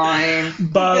 Okay, fine.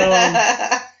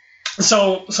 But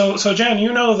so Jen,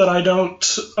 you know that I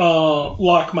don't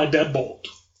lock my deadbolt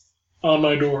on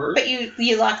my door. But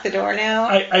you lock the door now.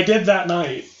 I did that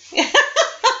night.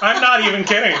 I'm not even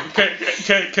kidding.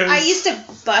 I used to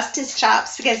bust his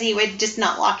chops because he would just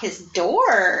not lock his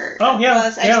door. Oh,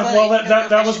 yeah. Well,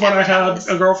 that was when I had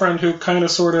a girlfriend who kind of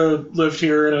sort of lived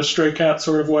here in a stray cat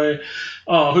sort of way,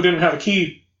 who didn't have a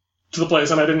key to the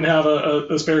place, and I didn't have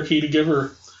a spare key to give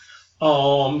her.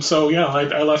 So, yeah,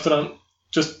 I left it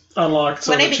just unlocked.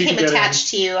 So when I became attached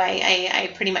to you,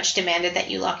 I pretty much demanded that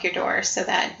you lock your door so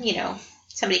that,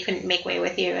 somebody couldn't make way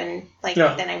with you, and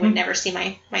then I would never see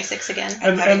my six again.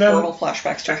 I'm having horrible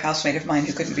flashbacks to a housemate of mine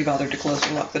who couldn't be bothered to close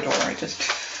or lock the door.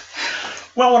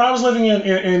 Well, when I was living in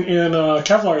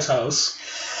Kevlar's house,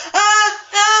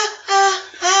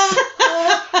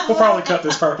 we'll probably cut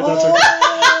this part, but that's okay.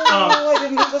 I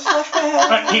didn't get the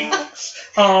flashback.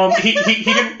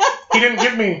 He didn't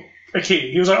give me a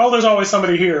key. He was like, "Oh, there's always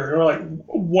somebody here." And we're like,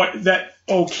 "What? That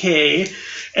okay?"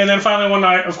 And then finally one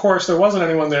night, of course, there wasn't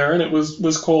anyone there, and it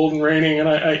was cold and raining, and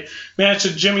I managed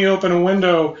to jimmy open a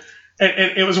window,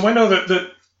 and it was a window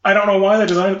that I don't know why they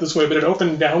designed it this way, but it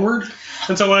opened downward.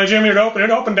 And so when I jimmied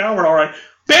it opened downward, all right.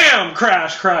 Bam!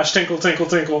 Crash, crash, tinkle, tinkle,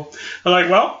 tinkle. I'm like,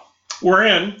 well, we're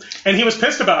in. And he was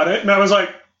pissed about it, and I was like,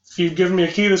 if you'd given me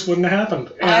a key, this wouldn't have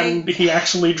happened. And he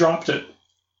actually dropped it.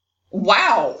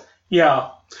 Wow. Yeah.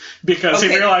 Because he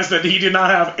realized that he did not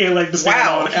have a leg to stand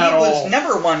on at all. He was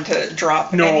never one to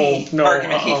drop any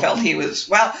argument he felt he was...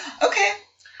 Wow. Okay.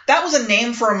 That was a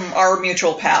name from our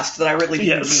mutual past that I really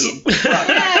didn't need.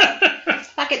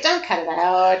 Fuck it, don't cut it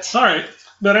out. All right.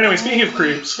 But anyway, speaking of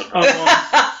creeps...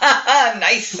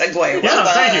 nice segue. Well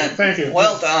done. Thank you.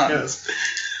 Well done.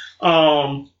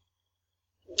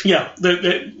 Yes.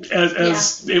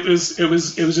 It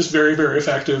was just very, very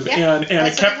effective, and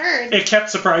it kept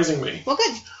surprising me. Well,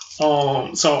 good.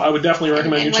 So I would definitely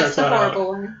recommend you check that out.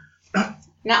 One?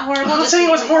 Not horrible. I'm not saying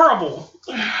it was horrible.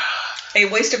 A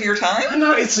waste of your time?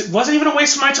 No, it wasn't even a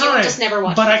waste of my time. You just never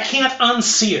watched but it. I can't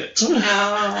unsee it.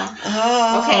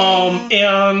 Oh. Okay.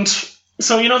 And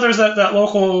so there's that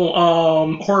local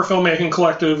horror filmmaking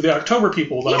collective, the October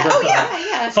People, that I'm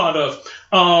very fond of.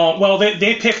 Well,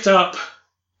 they picked up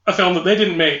a film that they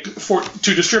didn't make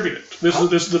to distribute it. This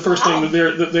is the first thing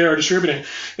that they are distributing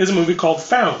is a movie called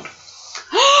Found.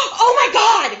 Oh my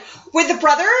God! With the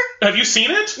brother? Have you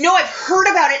seen it? No, I've heard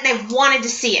about it and I've wanted to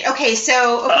see it. Okay,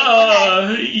 so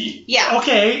yeah.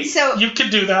 Okay, so you could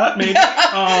do that maybe.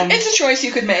 It's a choice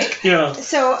you could make. Yeah.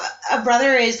 So a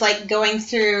brother is like going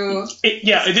through.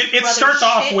 It starts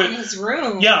off with in his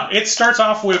room. Yeah, it starts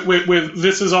off with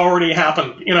this has already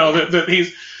happened. You know that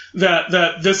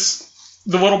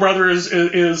the little brother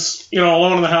is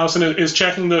alone in the house and is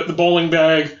checking the bowling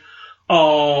bag.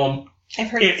 I've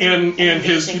heard in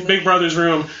his big brother's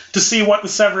room to see what the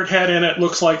severed head in it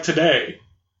looks like today.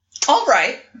 All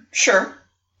right, sure.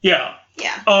 Yeah.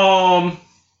 Yeah. I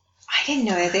didn't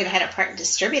know that they'd had a part in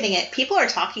distributing it. People are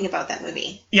talking about that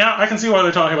movie. Yeah, I can see why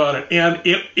they're talking about it, and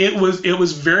it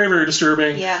was very, very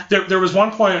disturbing. Yeah. There was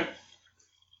one point.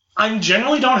 I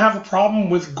generally don't have a problem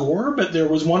with gore, but there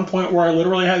was one point where I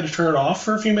literally had to turn it off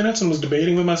for a few minutes and was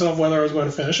debating with myself whether I was going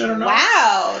to finish it or not.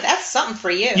 Wow, that's something for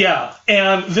you. Yeah,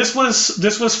 and this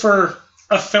was for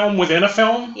a film within a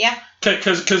film. Yeah.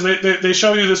 Because they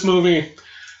show you this movie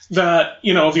that,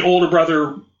 the older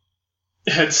brother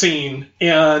had seen,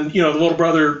 and, the little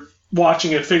brother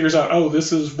watching it figures out, oh,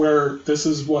 this is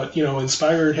what,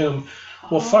 inspired him.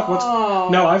 Well, fuck,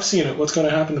 now I've seen it. What's going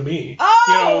to happen to me?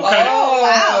 Oh,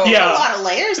 wow. Yeah. There's a lot of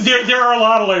layers. There are a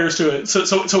lot of layers to it.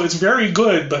 So it's very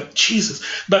good, but Jesus.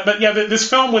 But yeah, this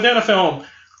film within a film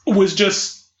was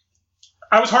just...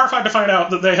 I was horrified to find out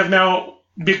that they have now,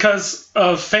 because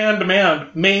of fan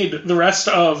demand, made the rest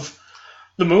of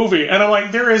the movie. And I'm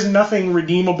like, there is nothing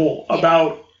redeemable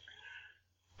about...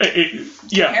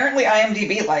 Apparently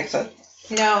IMDb likes it.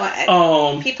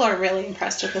 No, people are really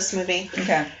impressed with this movie.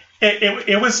 Okay.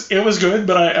 It was good,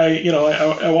 but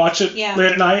I watched it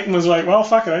late at night and was like, well,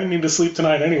 fuck it, I didn't need to sleep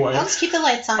tonight anyway. I'll just keep the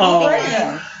lights on.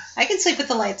 I can sleep with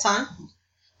the lights on.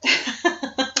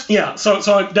 Yeah, so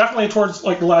definitely towards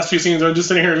like the last few scenes, I'm just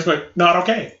sitting here just like, not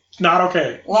okay.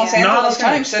 Los Angeles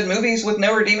Times said movies with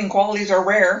no redeeming qualities are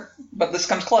rare, but this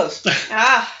comes close.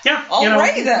 Yeah.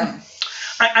 Alrighty then.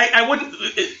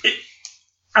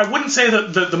 I wouldn't say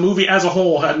that the movie as a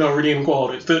whole had no redeeming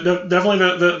qualities. Definitely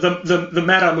the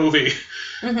meta movie,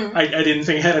 I didn't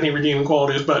think had any redeeming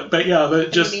qualities. But yeah,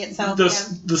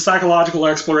 the psychological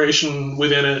exploration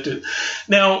within it.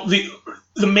 Now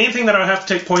the main thing that I have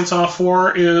to take points off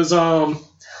for is the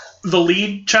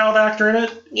lead child actor in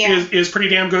it is pretty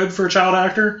damn good for a child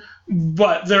actor.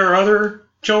 But there are other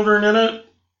children in it.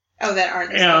 Oh, that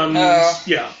aren't.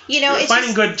 Yeah. It's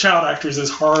finding good child actors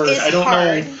is hard. I don't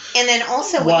know. And then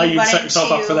also why you set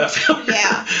yourself up for that failure.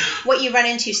 Yeah. What you run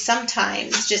into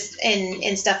sometimes, just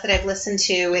in stuff that I've listened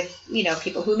to with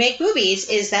people who make movies,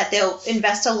 is that they'll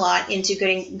invest a lot into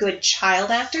getting good child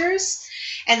actors,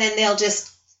 and then they'll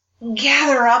just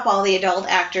gather up all the adult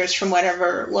actors from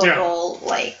whatever local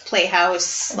like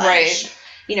playhouse /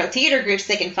 theater groups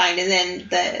they can find, and then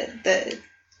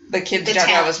the kids don't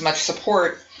have as much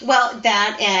support. Well,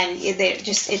 that and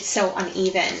it's so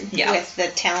uneven with the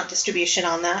talent distribution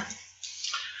on that.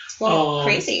 Well,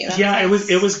 crazy.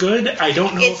 It was good. I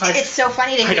don't know if it's so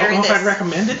funny to hear. I don't know if I'd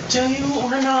recommend it to you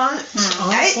or not.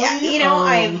 Honestly,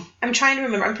 I'm trying to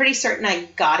remember. I'm pretty certain I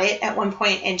got it at one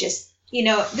point, and just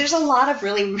there's a lot of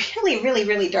really, really, really,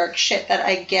 really dark shit that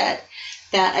I get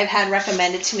that I've had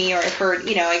recommended to me, or I've heard,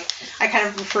 I kind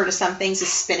of refer to some things as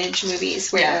spinach movies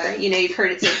where, you've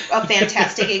heard it's a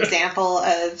fantastic example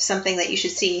of something that you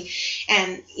should see.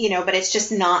 And, but it's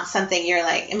just not something you're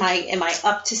like, am I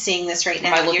up to seeing this right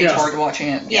now? Am I looking forward to watching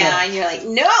it? Yeah, and you're like,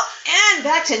 no, and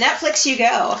back to Netflix you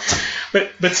go.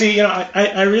 But see,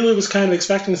 I really was kind of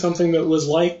expecting something that was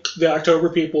like the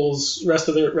October People's rest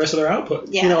of their output.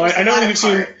 Yeah, I know you've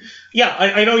seen... Yeah,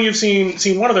 I know you've seen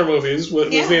one of their movies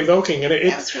with The Invoking, and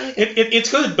it's really good.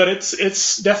 It's good, but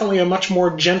it's definitely a much more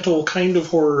gentle kind of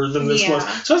horror than this was.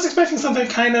 So I was expecting something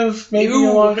kind of maybe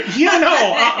along. Yeah,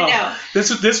 no, no.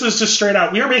 This was just straight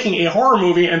out. We are making a horror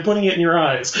movie and putting it in your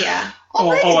eyes. Yeah.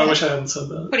 I wish I hadn't said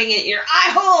that. Putting it in your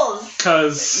eye holes.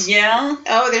 Because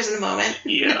there's a moment.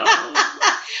 Yeah.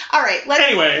 All right.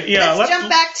 Let's jump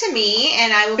back to me,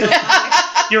 and I will go on.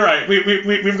 You're right.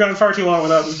 We've gone far too long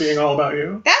without this being all about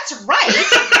you. That's right.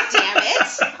 Damn it!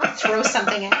 I'll throw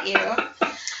something at you.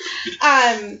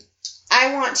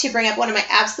 I want to bring up one of my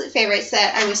absolute favorites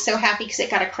that I was so happy because it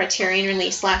got a Criterion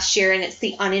release last year, and it's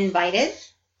The Uninvited.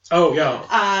 Oh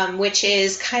yeah. Which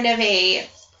is kind of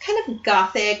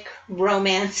gothic,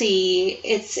 romancy.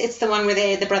 It's the one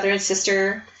where the brother and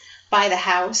sister buy the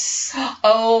house.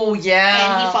 Oh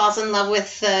yeah. And he falls in love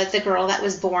with the girl that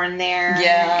was born there.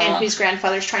 Yeah. And whose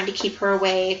grandfather's trying to keep her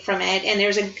away from it. And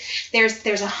there's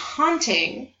a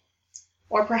haunting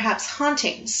or perhaps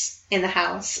hauntings in the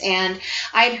house. And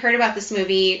I had heard about this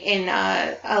movie in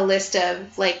a list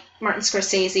of like Martin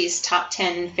Scorsese's top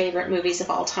 10 favorite movies of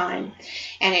all time.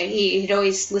 And he'd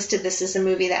always listed this as a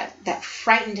movie that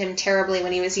frightened him terribly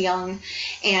when he was young.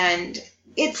 And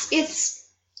it's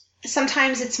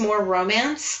sometimes it's more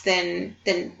romance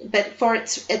but for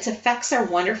its effects are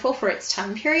wonderful for its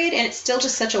time period, and it's still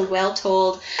just such a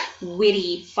well-told,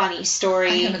 witty, funny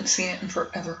story. I haven't seen it in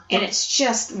forever. And it's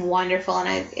just wonderful,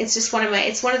 and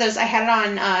it's one of those, I had it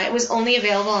on, it was only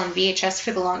available on VHS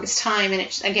for the longest time, and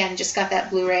it, again, just got that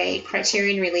Blu-ray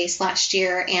Criterion release last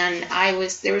year, and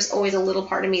there was always a little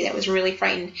part of me that was really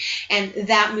frightened, and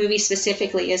that movie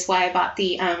specifically is why I bought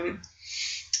the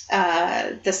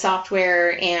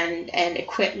software and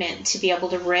equipment to be able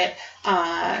to rip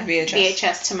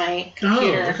VHS to my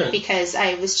computer, because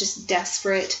I was just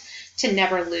desperate to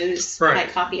never lose my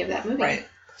copy of that movie. Right.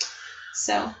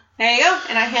 So there you go,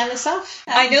 and I hand this off.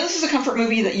 I know this is a comfort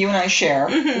movie that you and I share,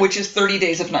 which is 30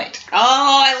 Days of Night.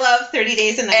 Oh, I love 30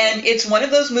 Days of Night. And it's one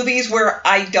of those movies where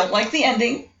I don't like the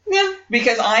ending. Yeah.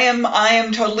 Because I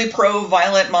am totally pro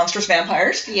violent monstrous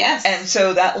vampires. Yes. And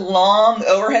so that long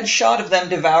overhead shot of them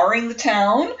devouring the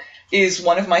town is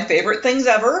one of my favorite things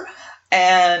ever.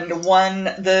 And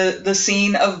the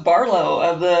scene of Barlow,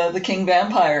 of the king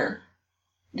vampire.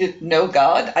 No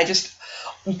God.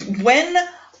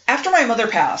 After my mother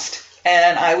passed,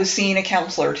 and I was seeing a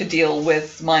counselor to deal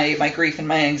with my grief and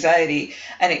my anxiety,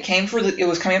 and it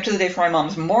was coming up to the day for my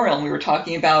mom's memorial, and we were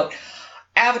talking about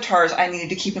avatars I needed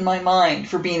to keep in my mind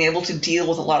for being able to deal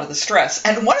with a lot of the stress.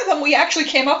 And one of them we actually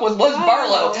came up with was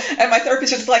Barlow. And my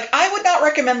therapist was like, I would not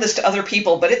recommend this to other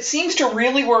people, but it seems to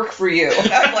really work for you.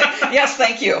 And I'm like, yes,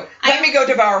 thank you. Let me go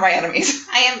devour my enemies.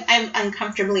 I'm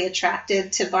uncomfortably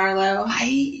attracted to Barlow.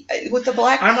 With the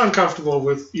black... I'm uncomfortable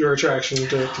with your attraction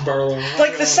to Barlow.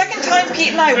 Like the second time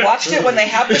Pete and I watched it, when they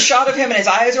have the shot of him and his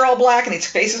eyes are all black and his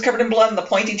face is covered in blood and the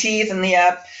pointy teeth and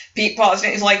the... Pete paused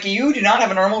and he's like, you do not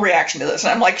have a normal reaction to this.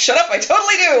 And I'm like, shut up, I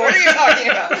totally do. What are you talking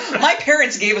about? My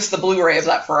parents gave us the Blu-ray of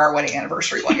that for our wedding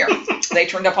anniversary one year. They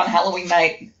turned up on Halloween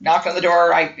night, knocked on the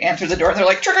door, I answered the door, and they're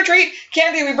like, trick or treat,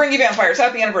 candy, we bring you vampires,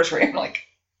 happy anniversary. I'm like,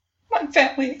 my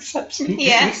family accepts me.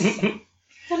 Yes.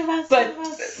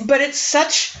 But it's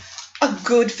such a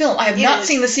good film. I have not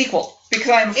seen the sequel because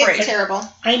I'm afraid. It's terrible.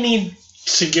 I need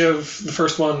to give the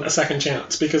first one a second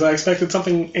chance because I expected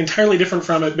something entirely different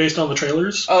from it based on the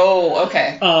trailers. Oh,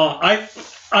 okay.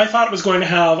 I thought it was going to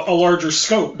have a larger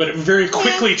scope, but it very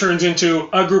quickly turns into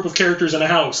a group of characters in a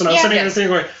house. And I was sitting there thinking,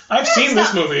 going, I've seen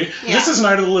this movie. Yeah. This is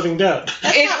Night of the Living Dead.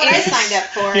 That's not what I signed up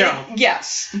for. Yeah.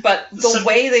 Yes, but the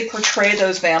way they portray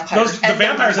those vampires. The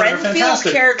vampires the are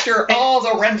fantastic. The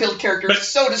Renfield character is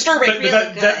so disturbing.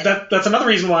 That's another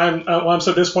reason why I'm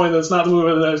so disappointed that it's not the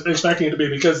movie that I was expecting it to be,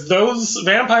 because those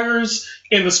vampires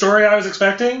in the story I was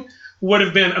expecting would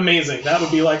have been amazing. That would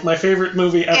be like my favorite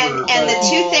movie ever. And the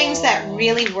two things that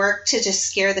really worked to just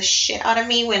scare the shit out of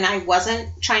me when I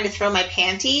wasn't trying to throw my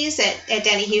panties at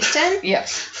Danny Houston,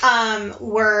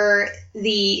 were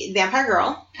the vampire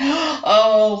girl.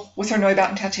 Oh, with her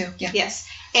Neubauten tattoo. Yeah. Yes,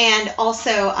 and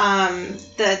also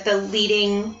the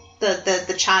leading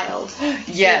the child.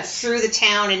 Yes. Through the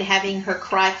town and having her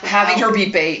cry for having help. her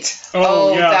be bait.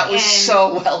 Oh yeah. That was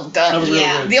so well done. That was really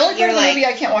good. The only part of the movie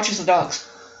I can't watch is the dogs.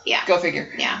 Yeah. Go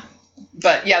figure. Yeah.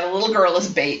 But yeah, the little girl as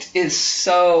bait is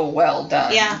so well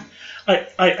done. Yeah.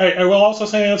 I will also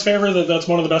say in its favor that that's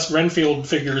one of the best Renfield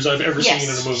figures I've ever seen in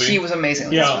a movie. He was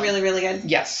amazing. Yeah. It's really, really good.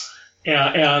 Yes.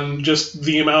 And just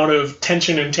the amount of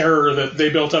tension and terror that they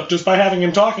built up just by having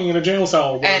him talking in a jail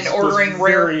cell and ordering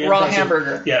raw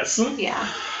hamburger. Yes. Yeah.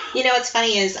 You know what's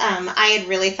funny is I had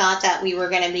really thought that we were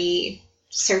going to be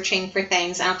searching for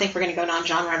things. I don't think we're going to go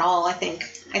non-genre at all. I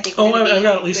think. I've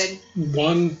got at least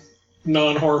one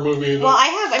non-horror movie. Well, I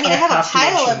have a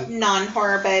pile of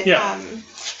non-horror, but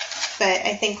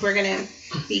I think we're gonna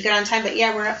be good on time. But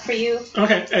yeah, we're up for you.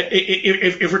 Okay,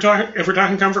 if we're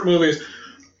talking comfort movies,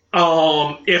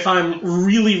 if I'm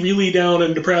really, really down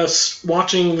and depressed,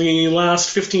 watching the last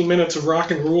 15 minutes of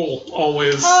Rock and Roll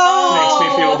always makes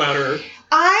me feel better.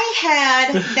 I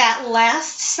had that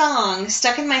last song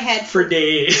stuck in my head for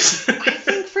days. I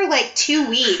think for like 2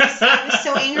 weeks. I was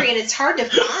so angry, and it's hard to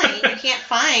find. You can't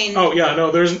find. Oh yeah,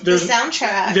 no, there's the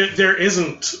soundtrack. There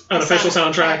isn't an official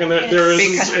soundtrack, and there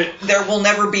isn't. There will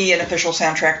never be an official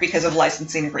soundtrack because of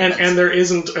licensing agreements. And there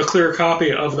isn't a clear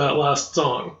copy of that last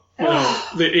song. You know,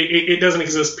 it doesn't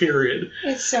exist. Period.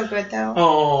 It's so good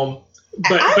though.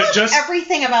 But just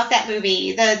everything about that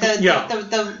movie,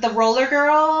 the roller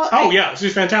girl. Oh yeah,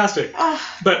 she's fantastic.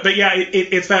 But yeah,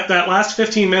 it's that last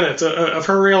 15 minutes of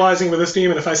her realizing with this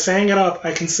demon, if I sang it up,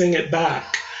 I can sing it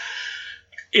back.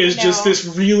 is just this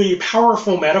really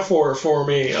powerful metaphor for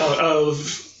me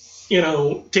of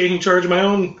taking charge of my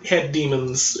own head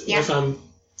demons if I'm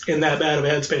in that bad of a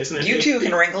headspace. And you too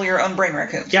can wrangle your own brain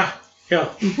raccoons. Yeah.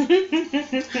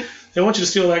 They want you to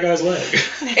steal that guy's leg.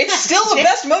 It's still the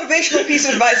best motivational piece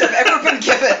of advice I've ever been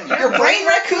given. Your brain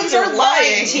raccoons are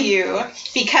lying to you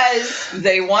because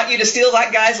they want you to steal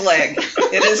that guy's leg.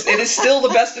 It is still the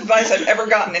best advice I've ever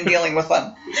gotten in dealing with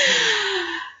them.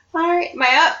 All right, am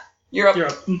I up? You're up.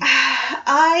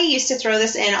 I used to throw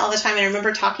this in all the time, and I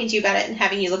remember talking to you about it and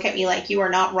having you look at me like you are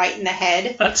not right in the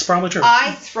head. That's probably true.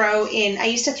 I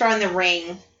used to throw in The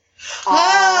Ring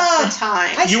all the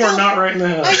time. You are not right in the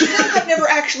head. I still have never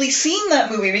actually seen that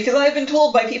movie because I've been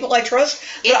told by people I trust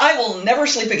that I will never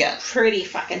sleep again. Pretty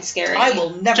fucking scary. I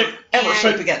will never, ever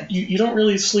sleep again. You don't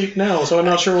really sleep now, so I'm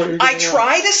not sure what you're doing. I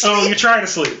try to sleep. Oh, you try to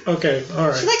sleep. Okay, all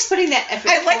right. She likes putting that effort.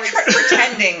 I like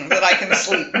pretending that I can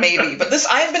sleep, maybe. But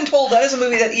I have been told that is a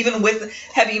movie that even with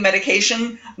heavy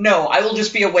medication, no, I will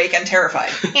just be awake and terrified.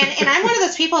 And I'm one of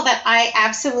those people that I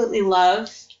absolutely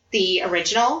love the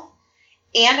original.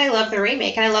 And I love the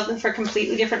remake, and I love them for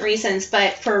completely different reasons.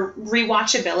 But for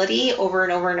rewatchability over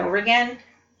and over and over again,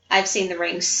 I've seen The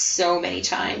Ring so many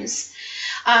times.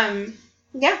 I'll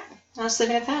just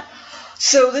leave it at that.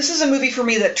 So this is a movie for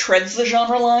me that treads the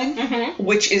genre line,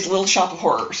 which is Little Shop of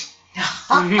Horrors.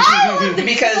 The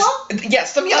because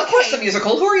yes, of course the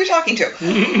musical. Who are you talking to?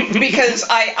 Because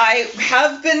I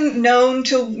have been known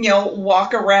to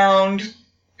walk around.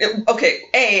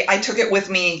 Okay, I took it with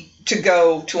me to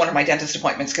go to one of my dentist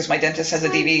appointments because my dentist has a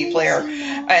DVD player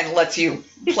and lets you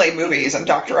play movies, and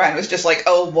Dr. Ryan was just like,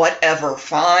 oh, whatever,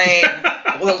 fine,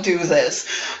 we'll do this.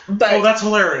 But that's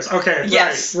hilarious. Okay,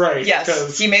 yes, right.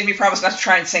 Yes, he made me promise not to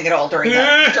try and sing at all during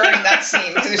that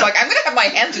scene because he's like, I'm going to have my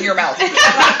hands in your mouth. And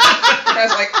I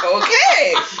was like,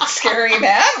 okay, scary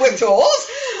man with tools.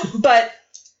 But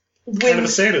kind of a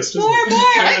sadist, isn't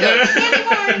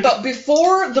it? But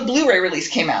before the Blu-ray release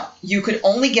came out, you could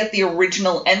only get the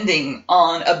original ending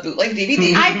on a bootleg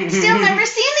DVD. I've still never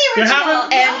seen the original.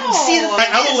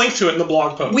 I will link to it in the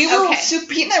blog post.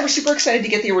 Pete and I were super excited to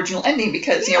get the original ending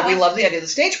because we love the idea of the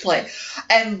stage play,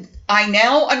 and I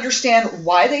now understand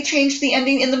why they changed the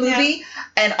ending in the movie,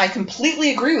 and I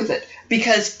completely agree with it.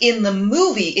 Because in the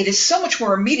movie, it is so much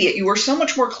more immediate. You are so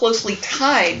much more closely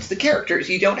tied to the characters.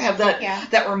 You don't have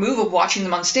that remove of watching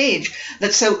them on stage.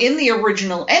 So in the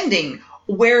original ending,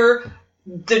 where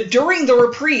during the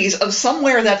reprise of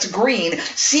Somewhere That's Green,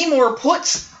 Seymour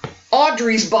puts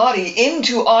Audrey's body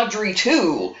into Audrey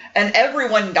 2, and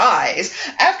everyone dies.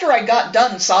 After I got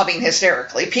done sobbing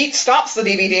hysterically, Pete stops the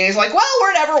DVD and he's like, well,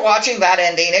 we're never watching that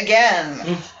ending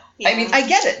again. Yeah. I mean, I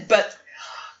get it, But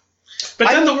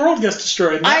then the world gets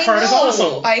destroyed, and that part is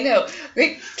awesome. I know.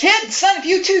 Kid, son, if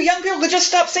you two young people could just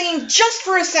stop singing just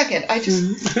for a second.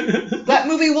 That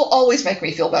movie will always make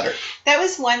me feel better. That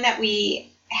was one that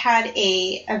we had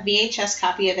a VHS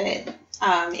copy of it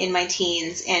in my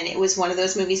teens, and it was one of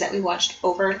those movies that we watched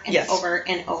over and over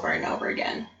and over and over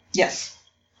again. Yes.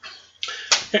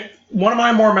 One of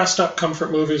my more messed up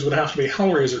comfort movies would have to be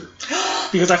Hellraiser.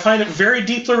 Because I find it very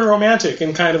deeply romantic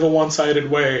in kind of a one-sided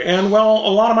way. And, well,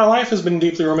 a lot of my life has been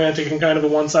deeply romantic in kind of a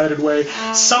one-sided way.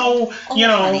 That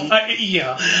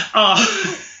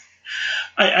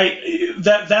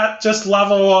just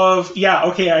level of,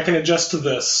 I can adjust to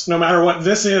this, no matter what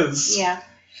this is. Yeah.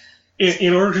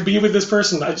 In order to be with this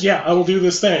person, I will do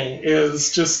this thing,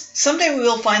 is just... Someday we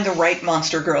will find the right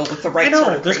monster girl with the right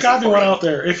sort of... There's got to be one out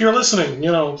there. If you're listening,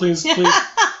 please...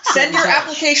 Send your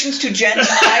applications to Jen and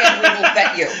I, and we will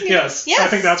vet you. Yes. I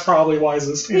think that's probably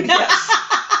wisest. Yes.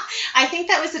 I think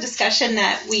that was a discussion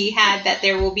that we had, that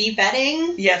there will be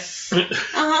vetting. Yes.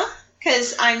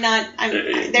 Because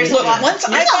there's a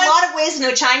lot of ways in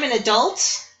which I'm an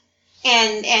adult.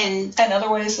 And other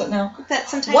ways that no. That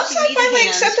sometimes once I finally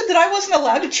accepted that I wasn't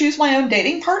allowed to choose my own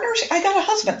dating partners, I got a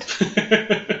husband.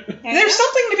 There's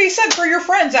something to be said for your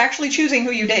friends actually choosing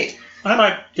who you date. I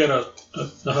might get a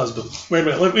husband. Wait a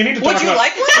minute. We need to talk about... Would you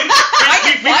like one? I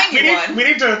can find you one. We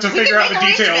need to figure out the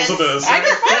details of this. I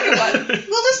can find you one.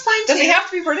 We'll just find Does he have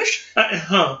to be British? A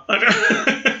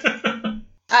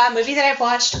movie that I've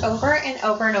watched over and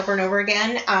over and over and over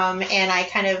again, and I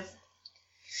kind of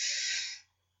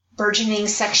burgeoning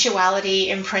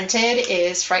sexuality imprinted,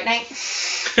 is Fright Night.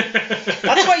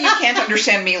 That's why you can't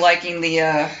understand me liking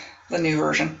the new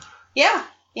version. Yeah.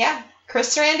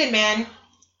 Chris Sarandon, man.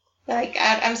 Like,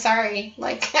 I'm sorry.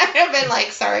 Like, I've been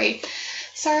like, sorry,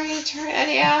 Chris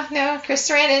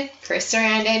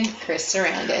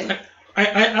Sarandon.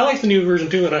 I like the new version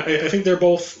too, and I think they're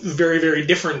both very, very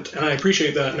different, and I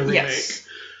appreciate that in a remake. Yes.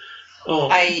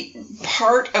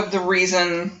 Part of the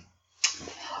reason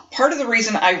part of the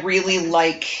reason I really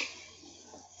like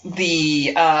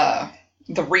the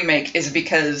remake is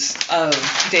because of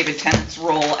David Tennant's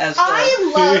role as the...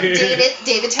 I love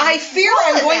David Tennant's I fear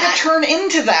I'm going to turn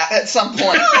into that at some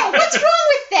point. No, what's wrong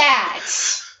with that?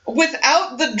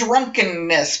 Without the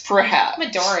drunkenness, perhaps.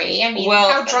 Midori. I mean,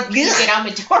 Well, how drunk do you get on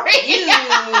Midori?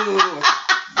 Ew.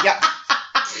 Yeah.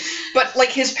 But, like,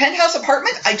 his penthouse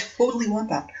apartment, I totally want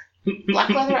that. Black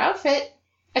leather outfit.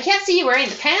 I can't see you wearing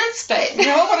the pants, but...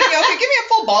 No, but okay, give me a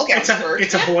full ball gown skirt.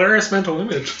 It's a hilarious mental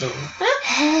image, though.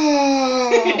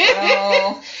 Oh,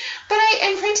 well. But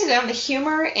I imprinted on the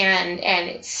humor, and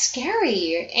it's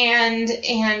scary, and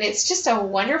it's just a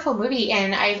wonderful movie,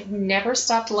 and I've never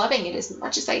stopped loving it as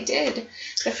much as I did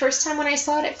the first time when I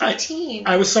saw it at 15.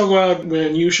 I was so glad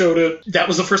when you showed it. That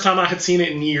was the first time I had seen it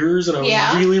in years, and I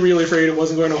was really, really afraid it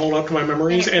wasn't going to hold up to my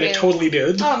memories, and it totally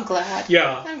did. Oh, I'm glad.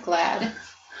 Yeah. I'm glad.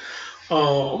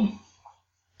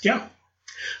 Yeah.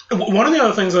 One of the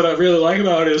other things that I really like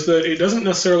about it is that it doesn't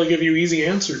necessarily give you easy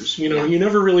answers. You know, you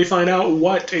never really find out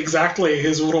what exactly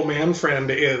his little man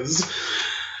friend is.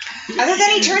 Other than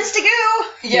he turns to goo.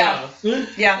 Yeah.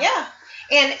 Yeah.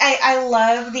 And I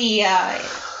love the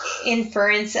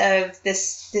inference of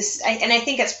this, and I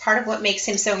think that's part of what makes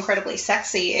him so incredibly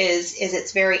sexy is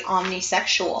it's very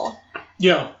omnisexual.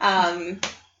 Yeah.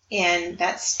 And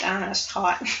that's, I don't know, it's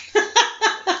hot.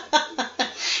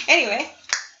 Anyway.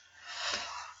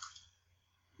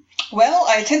 Well,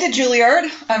 I attended Juilliard.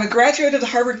 I'm a graduate of the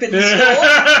Harvard Business School.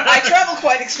 I travel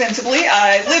quite extensively.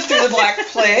 I lived through the Black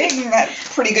Plague and had a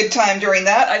pretty good time during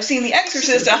that. I've seen The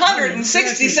Exorcist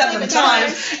 167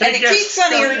 times, and it keeps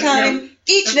on every time.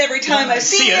 Each and every time I've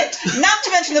seen it, not to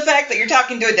mention the fact that you're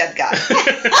talking to a dead guy.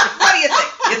 What do you think?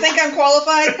 You think I'm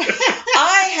qualified?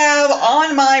 I have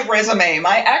on my resume,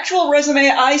 my actual resume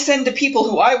I send to people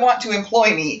who I want to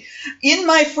employ me. In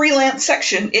my freelance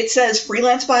section, it says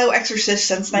freelance bioexorcist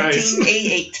since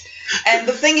 1988. And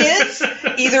the thing is,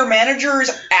 either managers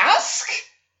ask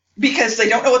because they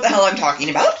don't know what the hell I'm talking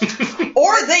about,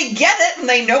 or they get it and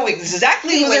they know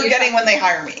exactly who they're getting when they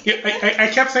hire me. Yeah, I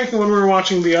kept thinking when we were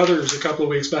watching The Others a couple of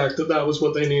weeks back that was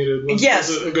what they needed. Was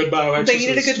a good bioexorcist. They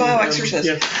needed a good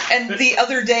bioexorcist. And the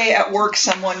other day at work,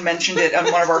 someone mentioned it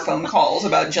on one of our phone calls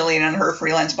about Jillian and her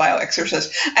freelance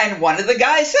bioexorcist. And one of the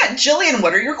guys said, "Jillian,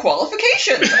 what are your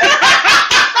qualifications?"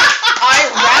 I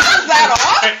rattled that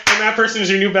off. And that person is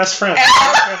your new best friend.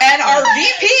 And our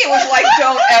VP was like,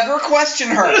 "Don't ever question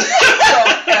her.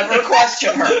 Don't ever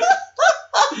question her."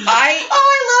 I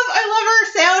love her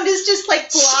sound is just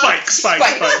like Spike.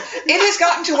 It has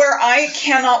gotten to where I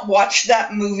cannot watch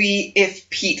that movie if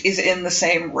Pete is in the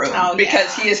same room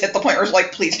because he has hit the point where it's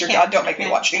like, please, dear God, don't make me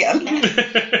watch it again.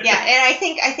 Yeah, and I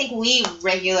think we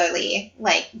regularly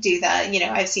do the,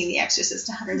 I've seen The Exorcist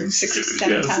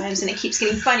 167 times, and it keeps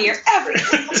getting funnier every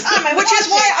single time I watch it. Which is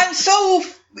why I'm so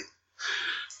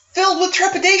filled with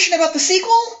trepidation about the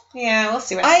sequel. Yeah, we'll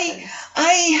see what happens.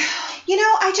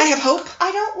 I have hope.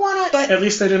 I don't want to... But at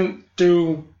least they didn't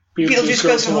do Beetlejuice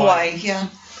Goes to Hawaii. Yeah.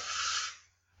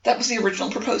 That was the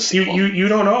original proposed sequel. You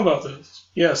don't know about this.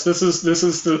 Yes, this is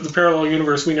the parallel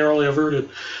universe we narrowly averted.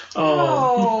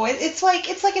 It's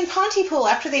like in Pontypool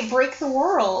after they break the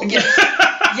world.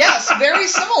 Yes, very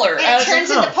similar. It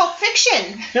turns into Pulp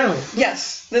Fiction. Yeah.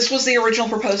 Yes, this was the original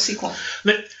proposed sequel.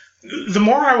 The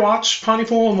more I watch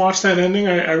Pontypool and watch that ending,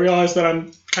 I realize that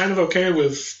I'm kind of okay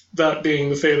with that being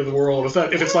the fate of the world. If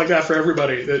it's like that for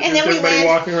everybody,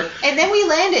 walking around. And then we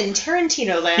land in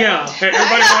Tarantino land. Yeah,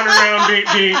 everybody wandering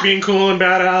around being cool and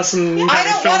badass and I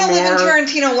don't want to live in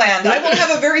Tarantino land. I will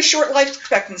have a very short life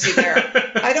expectancy there.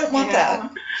 I don't want that.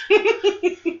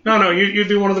 No, you'd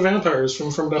be one of the vampires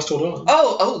from Dusk Till Dawn.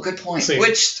 Oh, good point. See.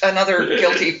 Which another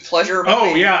guilty pleasure.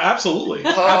 Oh yeah, absolutely,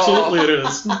 absolutely it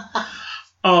is.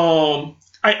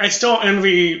 I still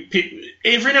envy people.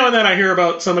 Every now and then I hear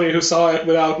about somebody who saw it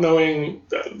without knowing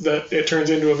that it turns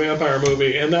into a vampire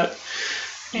movie, and that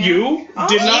you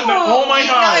did not know. Oh my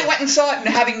God! I went and saw it and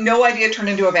having no idea it turned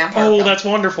into a vampire. Oh, that's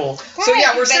wonderful. So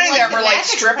yeah, we're sitting there and we're like,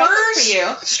 strippers,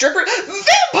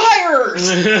 vampires.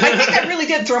 I think I really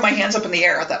did throw my hands up in the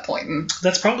air at that point.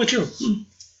 That's probably true. I'm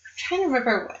trying to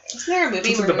remember. Wasn't there a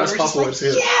movie where the we best were just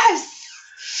like, yes.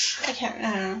 I can't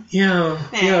know. Yeah.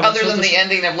 Other than the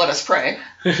ending of Let Us Pray.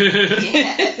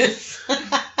 Yes.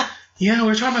 Yeah, we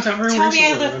were talking about that very recently.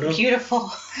 Tell me I look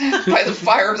beautiful. By the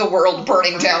fire of the world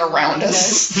burning down around us.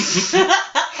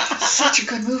 Such a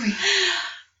good movie.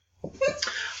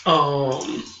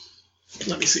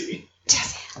 Let me see.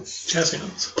 Jazz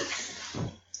hands.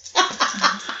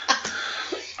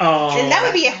 And that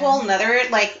would be a whole nother,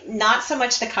 not so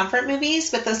much the comfort movies,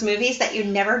 but those movies that you're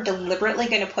never deliberately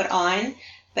going to put on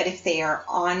but if they are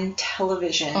on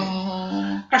television,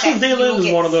 Actually, They you Live will is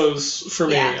get- one of those for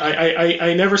me. Yeah.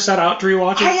 I never set out to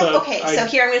rewatch it. but so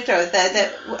here I'm going to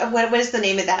throw what is the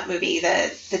name of that movie?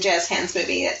 The Jazz Hands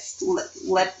movie. It's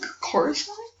Chorus?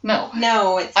 No.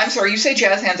 No, it's I'm sorry, you say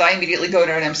jazz hands, I immediately go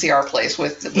to an MCR place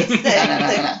with... it's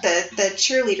the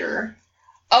cheerleader.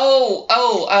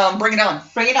 Bring It On.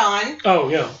 Bring It On. Oh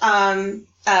yeah.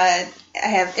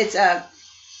 It's a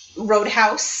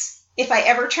Roadhouse. If I'm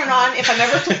ever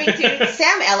flipping through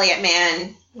Sam Elliott,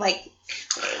 man, like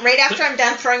right after I'm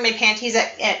done throwing my panties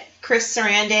at Chris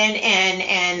Sarandon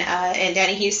and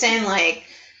Danny Houston, like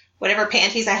whatever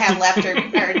panties I have left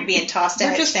are being tossed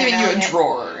They're at just Sam giving you a Elliott.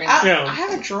 drawer. And Yeah. I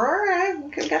have a drawer.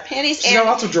 I've got panties. She's got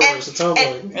lots of drawers. It sounds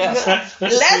like. Yes.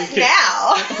 Less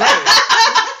now.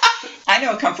 I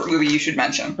know a comfort movie you should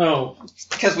mention. Oh.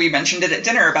 Because we mentioned it at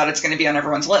dinner about it's going to be on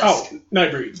everyone's list. Oh,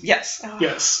 Nightbreed. Yes.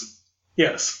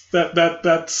 Yes.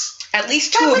 That's. At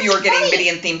least two of you are getting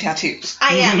Midian-themed tattoos.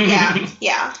 I am.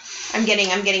 Yeah. I'm getting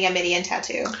a Midian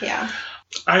tattoo. Yeah.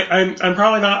 I'm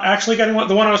probably not actually getting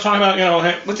the one I was talking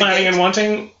about, With the planning and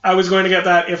wanting. I was going to get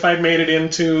that if I'd made it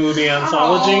into the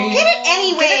anthology. Get it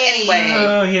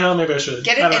anyway. Yeah, maybe I should.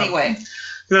 Get it anyway.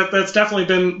 That's definitely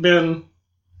been.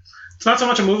 It's not so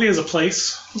much a movie as a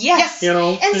place. Yes.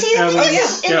 And see,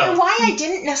 and why I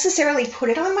didn't necessarily put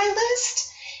it on my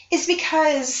list is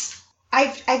because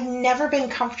I've never been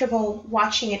comfortable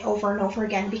watching it over and over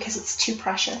again because it's too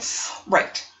precious.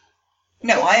 Right.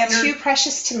 No, it's too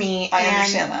precious to me. I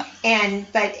understand that.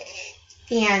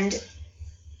 And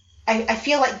I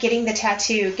feel like getting the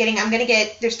tattoo.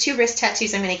 There's 2 wrist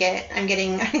tattoos I'm gonna get. I'm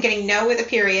getting No with a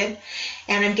period,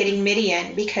 and I'm getting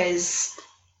Midian because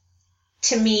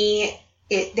to me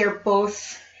they're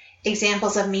both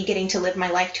examples of me getting to live my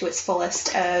life to its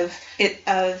fullest of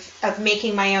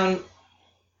making my own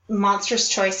monstrous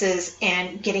choices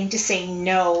and getting to say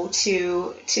no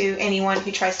to anyone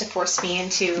who tries to force me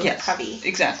into a cubby.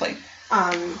 Exactly.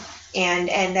 And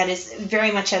that is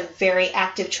very much a very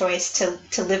active choice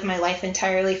to live my life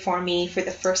entirely for me for the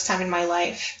first time in my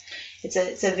life.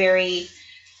 It's a very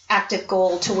active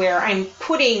goal to where I'm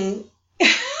putting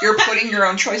You're putting your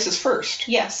own choices first.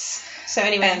 Yes. So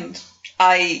anyway, and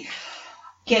I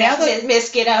get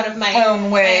out of my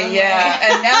own way.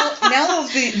 And now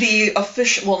the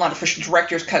official, well, not official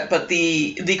director's cut, but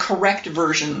the correct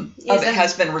version of it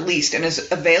has been released and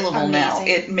is available now.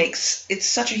 It's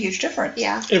such a huge difference.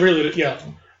 Yeah. It really, yeah.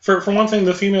 For one thing,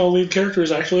 the female lead character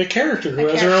is actually a character who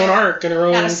has her own arc and her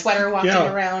own... Not a sweater walking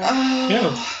around.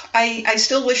 I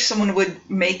still wish someone would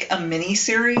make a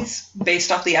mini-series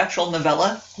based off the actual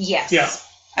novella. Yes. Yeah.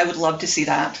 I would love to see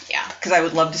that. Yeah. Because I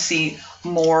would love to see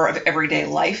more of everyday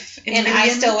life in And Midian. I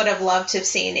still would have loved to have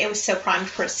seen... It was so primed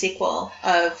for a sequel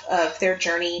of their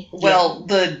journey. Well,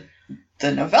 the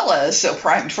novella is so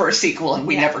primed for a sequel, and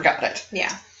we never got it.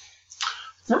 Yeah.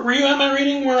 Were you at my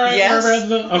reading where I read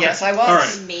the... Okay. Yes, I was. All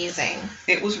right. Amazing.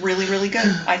 It was really, really good.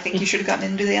 I think you should have gotten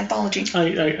into the anthology. I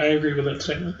agree with that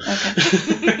statement.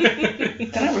 Okay.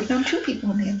 Then I would have known 2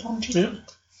 people in the anthology. Yeah.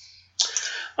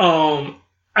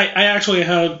 I actually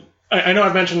had... I know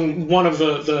I've mentioned one of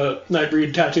the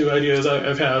Nightbreed tattoo ideas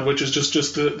I've had, which is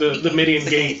just the Midian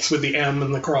gates with the M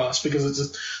and the cross, because it's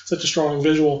just such a strong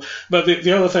visual. But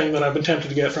the other thing that I've been tempted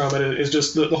to get from it is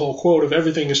just the whole quote of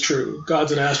everything is true.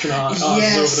 God's an astronaut, Oz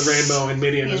is over the rainbow, and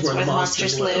Midian is where the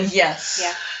monsters live. Yes.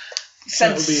 Yeah.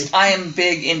 Since I am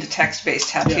big into text-based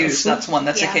tattoos, that's one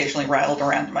that's occasionally rattled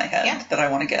around in my head that I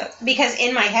want to get. Because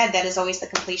in my head, that is always the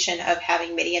completion of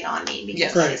having Midian on me,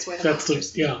 because that is where the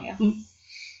monsters live.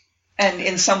 And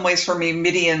in some ways, for me,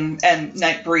 Midian and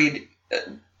Nightbreed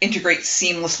integrate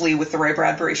seamlessly with the Ray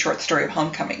Bradbury short story of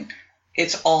Homecoming.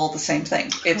 It's all the same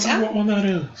thing. I wonder what one that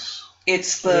is.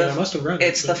 It's the I must have read it.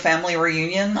 It's the family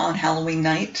reunion on Halloween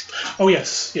night. Oh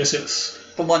yes.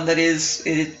 The one that is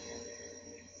it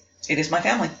is my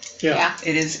family. Yeah.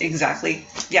 It is exactly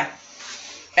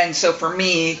And so for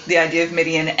me, the idea of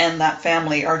Midian and that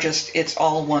family are just, it's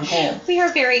all one whole. We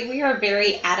are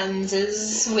very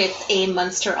Adamses with a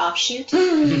Munster offshoot.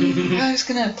 I was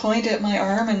going to point at my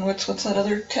arm, and what's that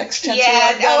other text tattoo?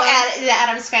 The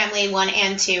Addams Family 1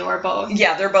 and 2 are both.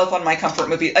 Yeah, they're both on my comfort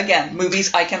movie. Again,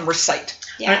 movies I can recite.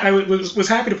 Yeah. I was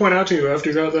happy to point out to you after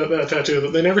you got that tattoo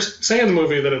that they never say in the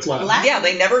movie that it's Latin. Yeah,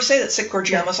 they never say that Sic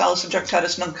Gorgiamus Alice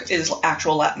Subjectatis Nunc is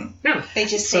actual Latin. Yeah. They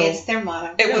just say it's their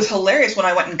motto. It was hilarious when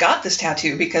I went and got this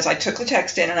tattoo, because I took the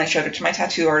text in and I showed it to my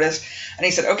tattoo artist, and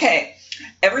he said, okay,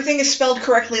 everything is spelled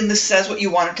correctly and this says what you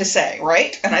want it to say,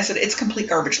 right? And I said, it's complete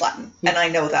garbage Latin, and I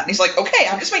know that. And he's like, okay,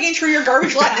 I'm just making sure your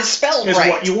garbage Latin is spelled It's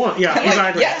right. what you want. Yeah, I'm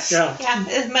exactly. Like, yes.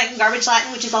 Yeah, my garbage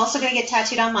Latin, which is also going to get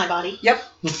tattooed on my body. Yep.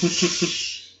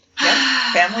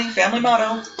 Yeah, family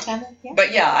motto. Yeah.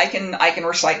 But yeah, I can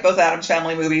recite both Addams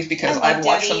Family movies because I've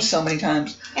watched them so many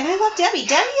times. And I love Debbie.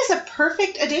 Debbie is a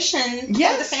perfect addition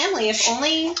to the family. If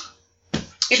only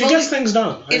she gets things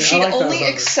done. If she'd only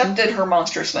accepted her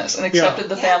monstrousness and accepted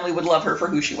the family would love her for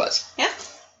who she was. Yeah,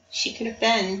 she could have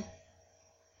been.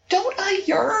 Don't I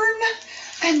yearn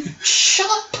and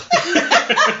shop?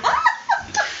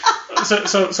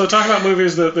 So talking about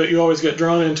movies that you always get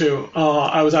drawn into,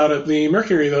 I was out at the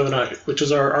Mercury the other night, which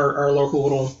is our local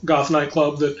little goth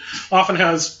nightclub that often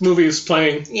has movies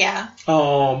playing. Yeah.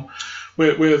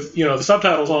 With the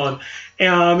subtitles on,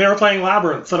 and they were playing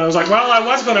Labyrinth, and I was like, well, I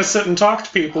was going to sit and talk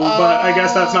to people, but I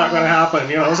guess that's not going to happen.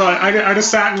 So I just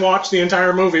sat and watched the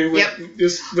entire movie with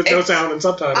no sound and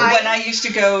subtitles. When I used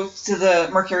to go to the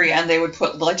Mercury and they would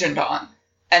put Legend on,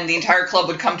 and the entire club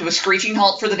would come to a screeching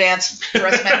halt for the dance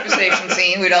dress manifestation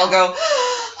scene. We'd all go,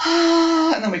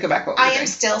 and then we'd go back over. I am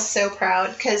still so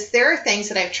proud because there are things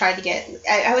that I've tried to get.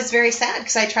 I was very sad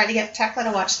because I tried to get Tekla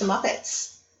to watch the Muppets.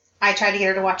 I tried to get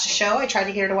her to watch a show. I tried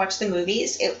to get her to watch the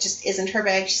movies. It just isn't her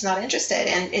bag. She's not interested.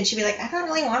 And she'd be like, I don't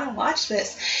really want to watch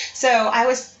this. So I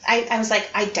was like,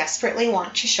 I desperately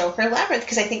want to show her Labyrinth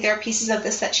because I think there are pieces of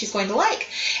this that she's going to like.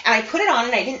 And I put it on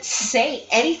and I didn't say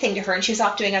anything to her and she was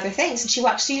off doing other things. And she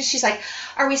watched these. She's like,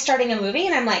 are we starting a movie?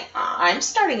 And I'm like, I'm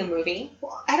starting a movie.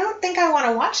 Well, I don't think I want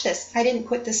to watch this. I didn't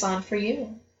put this on for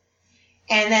you.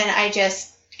 And then I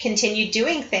just continued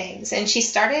doing things. And she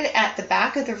started at the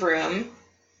back of the room.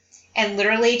 And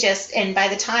literally and by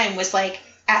the time was like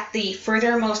at the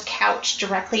furthermost couch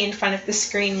directly in front of the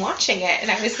screen watching it.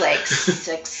 And I was like,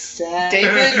 success.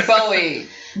 David Bowie.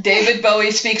 David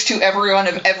Bowie speaks to everyone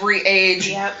of every age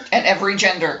and every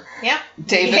gender. Yep.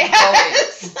 David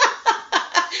Bowie.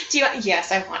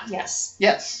 Yes.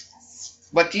 Yes.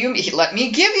 What do you mean? Let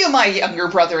me give you my younger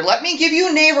brother. Let me give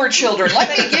you neighbor children.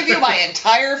 Let me give you my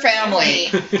entire family.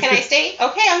 Can I stay?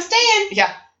 Okay, I'm staying.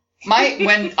 Yeah.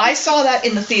 When I saw that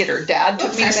in the theater, Dad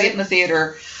took me to see it in the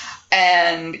theater,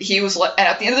 and he was like, and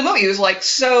at the end of the movie, he was like,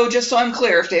 so just so I'm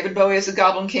clear, if David Bowie as the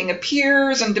Goblin King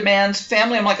appears and demands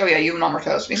family, I'm like, oh yeah, you and Mom are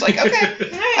toast. And he's like, okay,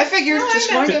 I figured,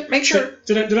 just wanted to make sure.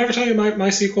 Did I ever tell you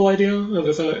my sequel idea?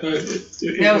 No,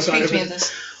 speak to me of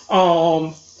this.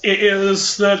 It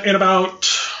is that in about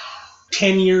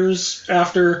 10 years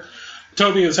after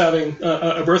Toby is having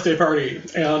a birthday party,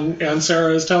 and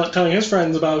Sarah is telling his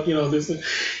friends about this,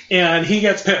 and he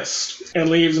gets pissed and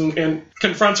leaves and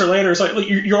confronts her later. It's like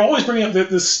you're always bringing up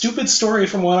this stupid story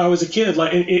from when I was a kid.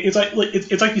 Like it's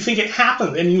like you think it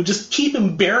happened, and you just keep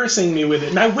embarrassing me with it.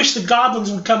 And I wish the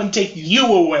goblins would come and take you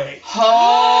away.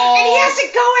 Oh, and he has to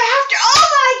go after. Oh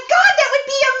my God, that would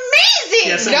be amazing.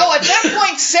 Yes, no, at that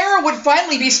point, Sarah would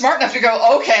finally be smart enough to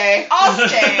go, okay, I'll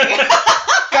stay.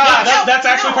 God, that's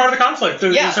actually part of the conflict.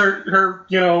 Is her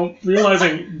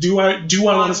realizing, do I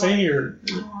want to stay here?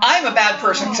 I'm a bad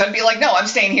person because I'd be like, no, I'm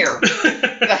staying here.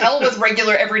 The hell with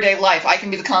regular everyday life. I can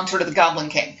be the consort of the Goblin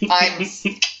King. I'm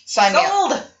sign me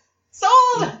up.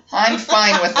 Sold. I'm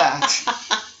fine with that.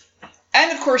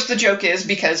 And of course, the joke is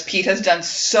because Pete has done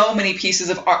so many pieces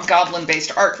of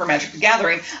goblin-based art for Magic the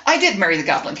Gathering, I did marry the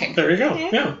Goblin King. There you go.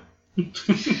 Yeah.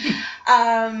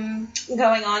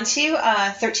 Going on to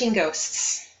 13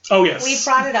 Ghosts. Oh, yes. We've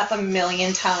brought it up a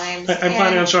million times. I'm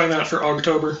planning on showing that for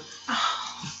October.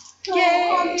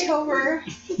 Yay. October.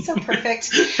 It's so perfect.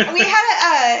 We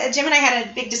had Jim and I had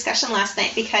a big discussion last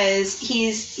night because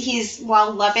he's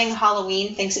while loving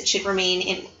Halloween, thinks it should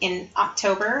remain in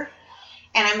October.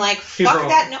 And I'm like, fuck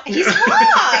that. No, he's wrong.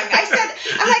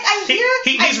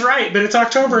 He's right, but it's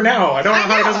October now. I don't know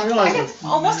how he doesn't realize this.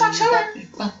 Almost October.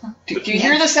 Do you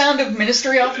hear the sound of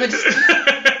Ministry off the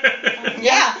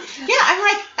Yeah. I'm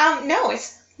like, no,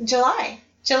 it's July.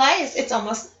 It's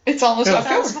almost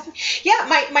October.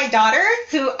 Yeah, my daughter,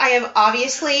 who I am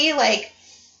obviously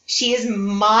she is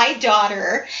my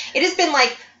daughter. It has been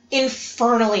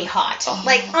infernally hot,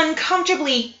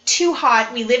 uncomfortably too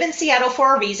hot. We live in Seattle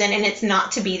for a reason, and it's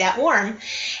not to be that warm.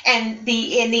 And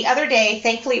the other day,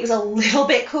 thankfully, it was a little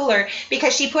bit cooler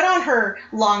because she put on her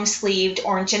long-sleeved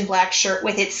orange and black shirt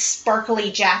with its sparkly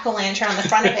jack-o'-lantern on the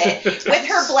front of it, with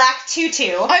her black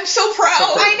tutu. I'm so proud.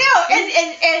 I know,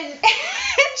 and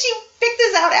she picked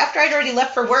this out after I'd already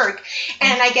left for work,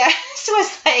 and I guess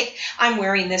was like, I'm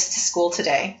wearing this to school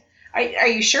today. Are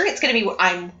you sure it's going to be?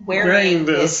 I'm wearing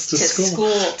this to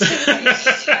school today.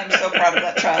 I'm so proud of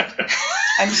that child.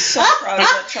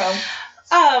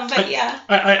 But yeah.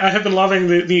 I have been loving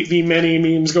the many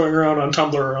memes going around on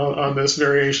Tumblr on this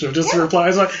variation of just the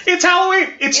replies like, it's Halloween!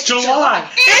 It's July!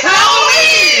 It's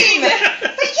Halloween!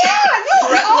 But yeah, no,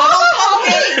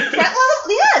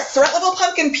 Threat level pumpkin!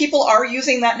 Pumpkin, people are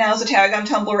using that now as a tag on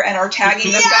Tumblr and are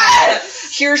tagging the fact that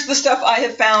here's the stuff I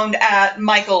have found at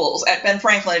Michael's, at Ben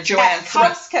Franklin, at Joanne. At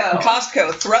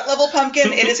Costco. Threat level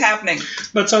pumpkin, it is happening.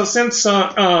 But so since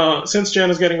Jen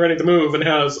is getting ready to move and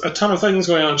has a ton of things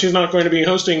going on, she's not going to be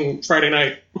hosting Friday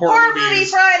night horror Movie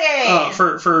movies Friday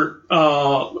for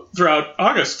throughout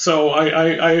August. So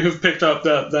I have picked up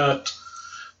that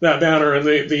banner,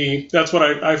 and that's what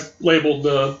I've labeled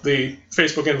the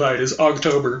Facebook invite is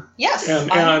Ogtober. Yes.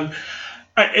 And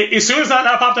as soon as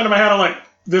that popped into my head, I'm like,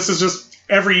 this is just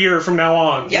every year from now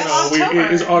on. Yes.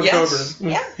 It is Ogtober.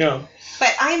 Yes. Yeah.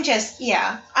 But I'm just,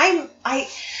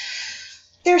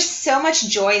 there's so much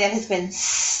joy that has been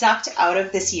sucked out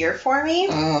of this year for me.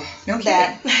 No kidding.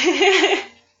 That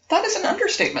That is an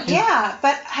understatement. Yeah,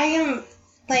 but I am,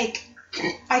 like,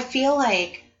 I feel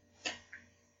like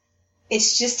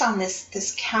it's just on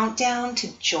this countdown to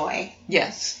joy.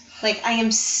 Yes. Like, I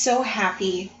am so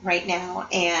happy right now,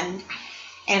 and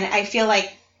I feel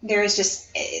like there's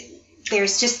just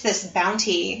this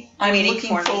bounty waiting for me. I'm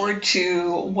looking forward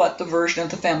to what the version of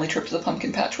the family trip to the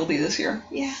pumpkin patch will be this year.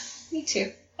 Yeah, me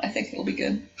too. I think it'll be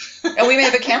good. And we may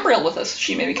have a Cambriel with us.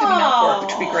 She may be coming out for it,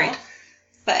 which would be great.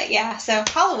 But yeah, so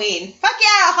Halloween. Fuck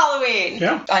yeah, Halloween!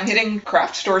 Yeah. I'm hitting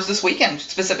craft stores this weekend,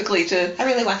 specifically to... I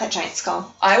really want that giant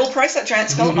skull. I will price that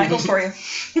giant skull at Michael's for you.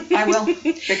 I will.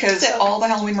 Because So- all the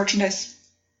Halloween merchandise.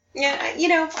 Yeah,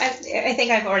 I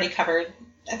think I've already covered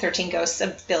 13 Ghosts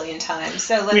a billion times.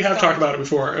 So let's We have go. talked about it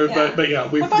before, Yeah. but yeah,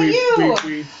 we What about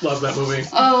you? love that movie.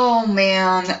 Oh,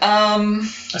 man.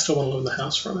 I still want to live in the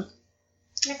house from it.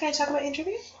 You're going to talk about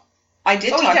interview? I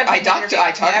did Oh, we talk. talked I about talked. interview.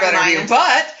 I talked Never about interview, mind.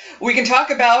 but we can talk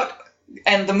about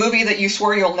and the movie that you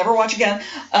swore you'll never watch again.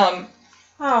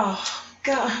 Oh,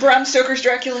 God. Bram Stoker's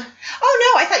Dracula.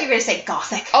 Oh, no, I thought you were going to say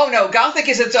Gothic. Oh no, Gothic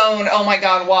is its own. Oh my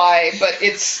God, why? But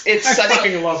it's I such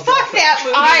fucking a. love Fuck Gothic. that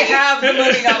movie. I have the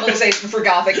movie novelization for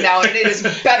Gothic now, and it is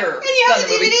better. And you have than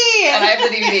the movie. DVD. And I have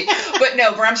the DVD. But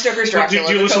no, Bram Stoker's But Dracula.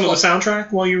 do you listen to the Coppola.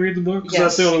 soundtrack while you read the book? 'Cause Yes.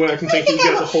 that's the only way I can think you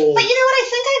get the whole... But you know what I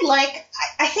think I'd like?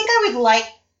 I think I would like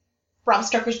Bram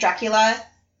Stoker's Dracula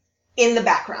in the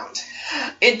background.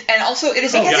 And also it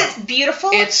is Because yeah. it's beautiful.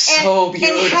 It's so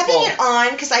beautiful. And having it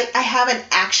on, because I have an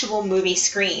actual movie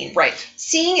screen. right.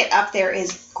 Seeing it up there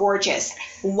is gorgeous.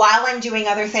 While I'm doing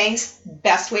other things,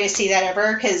 best way to see that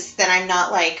ever, because then I'm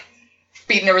not like,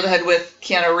 Beaten over the head with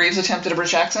Keanu Reeves' attempt at a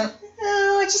British accent.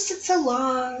 oh, it's so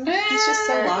long. It's just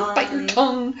so long. Bite your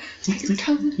tongue. Bite your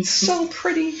tongue. It's so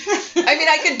pretty. I mean,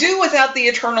 I could do without the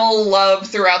eternal love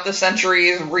throughout the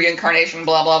centuries, reincarnation,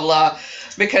 blah, blah, blah,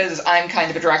 because I'm kind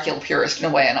of a Dracula purist in a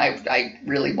way, and I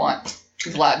really want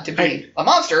Vlad to be a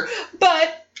monster,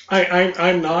 but...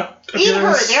 I'm not a Eat her,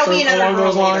 purist there'll be another along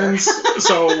those girl later. lines,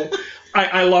 so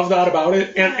I love that about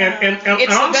it. And It's and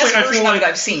the honestly, best I version feel of like... it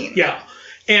I've seen. Yeah.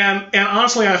 And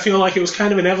honestly, I feel like it was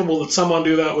kind of inevitable that someone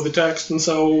do that with the text, and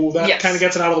so that Yes. kind of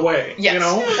gets it out of the way. Yes. You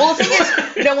know? Well, the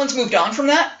thing is, no one's moved on from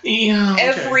that. Yeah.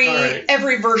 Okay, all right.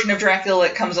 Every version of Dracula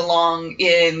that comes along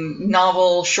in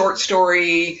novel, short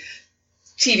story,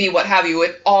 TV, what have you,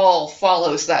 it all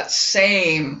follows that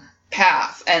same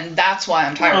path, and that's why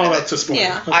I'm tired Oh, of it. that's a spoiler.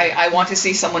 Yeah. Okay. I want to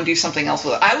see someone do something else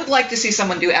with it. I would like to see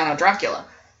someone do Anno Dracula,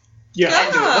 Yeah.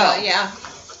 and do it well. Yeah.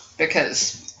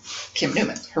 Because Kim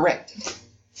Newman, hooray.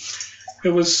 It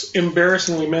was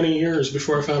embarrassingly many years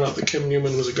before I found out that Kim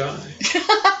Newman was a guy.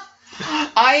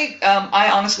 I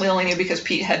honestly only knew because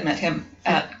Pete had met him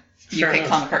at Fair UK enough.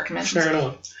 Comic Art Conventions. Fair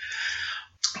enough.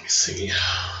 Let me see.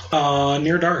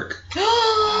 Near Dark.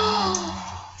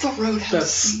 The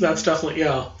Roadhouse. That's definitely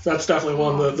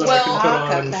one that I Well, can put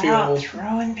Talk on and about feel.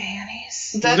 throwing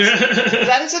panties.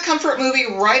 That is a comfort movie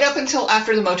right up until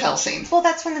after the motel scene. Well,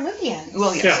 that's when the movie ends.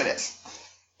 Well, yes, Yeah. it is.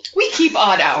 We keep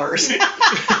odd hours.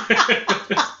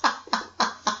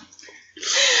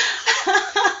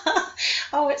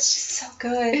 Oh, it's just so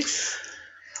good.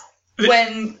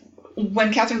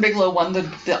 When Catherine Bigelow won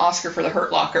the Oscar for The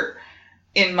Hurt Locker,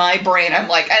 in my brain, I'm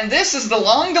like, and this is the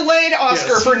long-delayed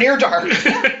Oscar Yes. for Near Dark.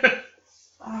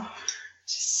 Oh,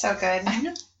 just so good. I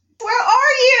know. Where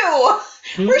are you?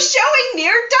 We're showing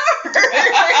Near Dark.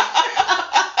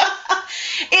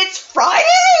 It's Friday?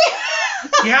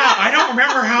 Yeah, I don't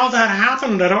remember how that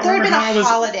happened. I don't There had remember been how a it was.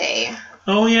 holiday.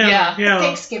 Oh yeah, Yeah.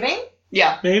 Thanksgiving?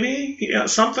 Yeah. Maybe. Yeah,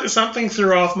 something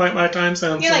threw off my time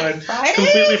sense, You're and like, I'd Friday?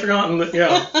 completely forgotten that.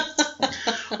 Yeah.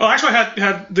 Well, actually, I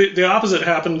had the opposite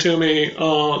happen to me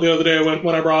the other day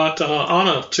when I brought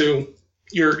Anna to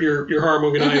your horror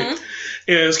movie night.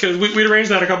 Is because we'd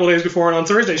arranged that a couple of days before, and on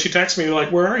Thursday she texted me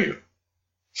like, "Where are you?"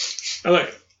 I'm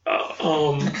like,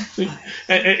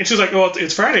 and she's like, "Well,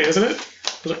 it's Friday, isn't it?"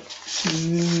 I was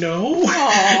like, "No."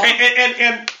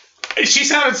 And She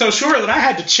sounded so sure that I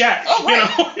had to check. Oh,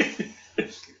 right. You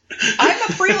know? I'm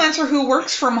a freelancer who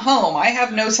works from home. I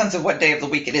have no sense of what day of the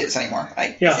week it is anymore.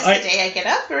 Is this the day I get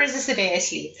up, or is this the day I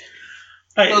sleep?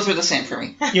 Those are the same for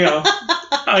me. Yeah,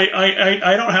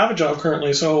 I don't have a job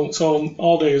currently, so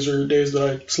all days are days that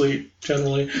I sleep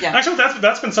generally. Yeah. Actually,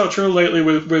 that's been so true lately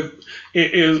with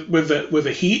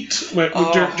the heat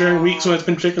during weeks when it's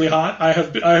been particularly hot. I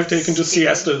have taken just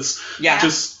siestas. Yeah.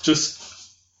 It's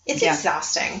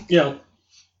exhausting. Yeah.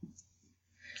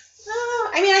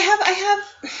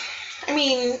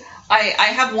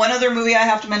 I have one other movie I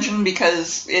have to mention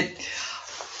because it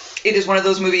is one of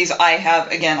those movies I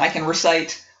can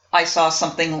recite. I saw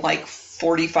something like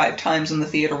 45 times in the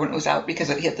theater when it was out because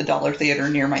it hit the Dollar Theater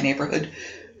near my neighborhood.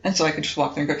 And so I could just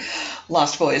walk there and go,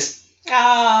 Lost Boys. The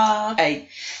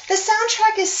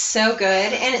soundtrack is so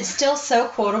good, and it's still so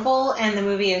quotable, and the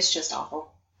movie is just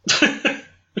awful.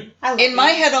 In my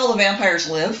head, all the vampires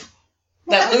live.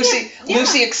 That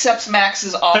Lucy accepts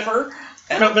Max's offer.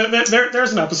 No,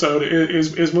 there's an episode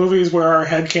is movies where our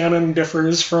headcanon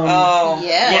differs from. Oh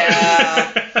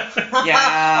yeah.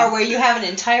 Yeah. Or where you have an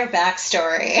entire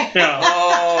backstory. Yeah.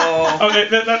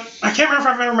 I can't remember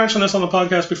if I've ever mentioned this on the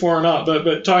podcast before or not,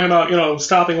 but talking about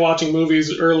stopping watching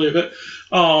movies early.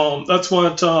 That's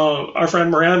what our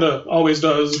friend Miranda always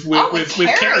does with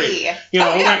Carrie.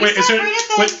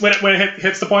 When it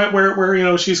hits the point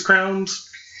where she's crowned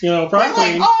bride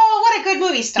queen. What a good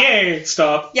movie! Stop. Yay!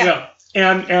 Stop. Yeah.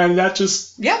 And that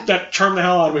just that charmed the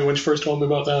hell out of me when she first told me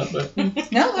about that. But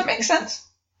no, that makes sense.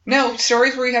 No,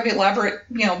 stories where you have elaborate,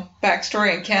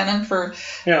 backstory and canon for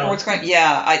what's going on.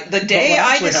 Yeah, the day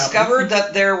I discovered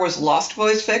that there was Lost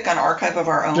Boys fic on Archive of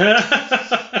Our Own,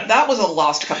 that was a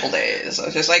lost couple days. I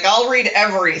was just like, I'll read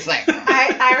everything.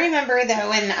 I remember, though,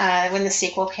 when the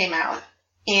sequel came out,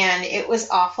 and it was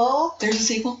awful. There's a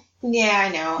sequel? Yeah, I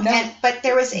know. No. But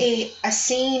there was a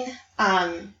scene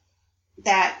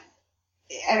that...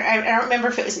 I don't remember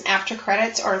if it was an after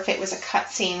credits or if it was a cut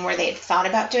scene where they had thought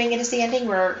about doing it as the ending,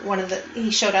 where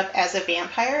he showed up as a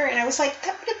vampire, and I was like,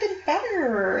 that would have been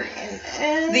better.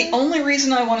 The only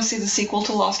reason I want to see the sequel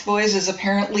to Lost Boys is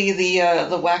apparently the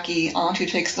wacky aunt who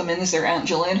takes them in is their Aunt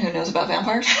Jillian, who knows about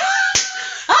vampires.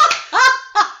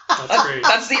 That's great.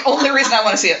 That's the only reason I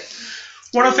want to see it.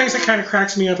 One of the things that kind of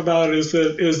cracks me up about it is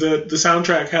that the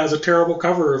soundtrack has a terrible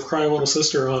cover of Crying Little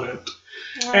Sister on it.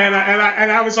 And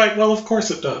I was like, well, of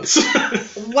course it does.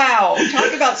 Wow,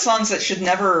 talk about songs that should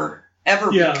never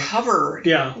ever be covered.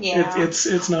 Yeah.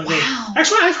 It's not good.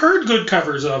 Actually, I've heard good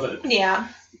covers of it. Yeah.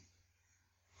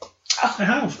 Oh, I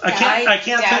have. I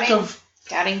can't think of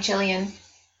Doubting Jillian.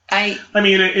 I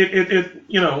mean,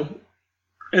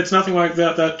 it's nothing like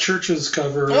that Church's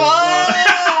cover.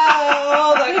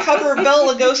 That cover of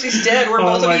Bela Lugosi's Dead, where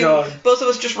both of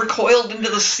us just recoiled into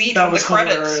the seat from the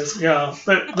credits. Hilarious. Yeah,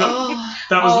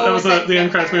 that was the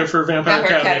end credits movie for Vampire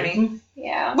Academy.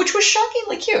 Yeah, which was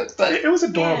shockingly cute, but it was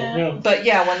adorable. Yeah. But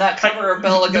when that cover of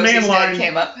Bela Lugosi's Dead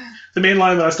came up, the main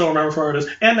line that I still remember for it is,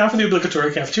 and now for the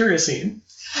obligatory cafeteria scene.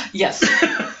 Yes,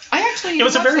 it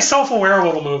was a very self-aware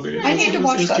little movie. I need to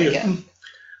watch that again.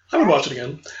 I would watch it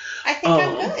again. I think I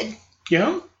would.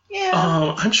 Yeah. Yeah.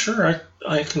 I'm sure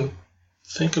I can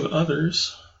think of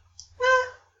others.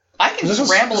 I can just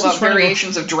ramble about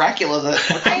variations of Dracula that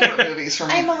are favorite movies for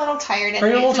me. I'm a little tired. Are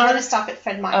you a little tired? I'm going to stop at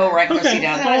Fred Meyer. Oh, right. Okay. Go see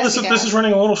down. Well, this is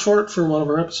running a little short for one of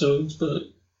our episodes, but...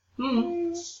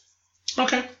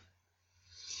 Okay.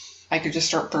 I could just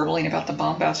start burbling about the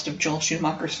bombast of Joel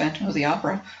Schumacher's Phantom of the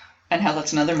Opera, and how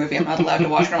that's another movie I'm not allowed to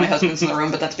watch when my husband's in the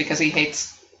room, but that's because he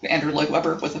hates Andrew Lloyd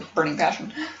Webber with a burning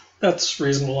passion. That's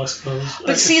reasonable, I suppose.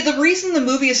 But see, the reason the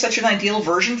movie is such an ideal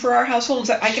version for our household is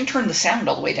that I can turn the sound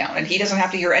all the way down, and he doesn't have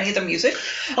to hear any of the music.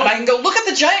 And I can go, look at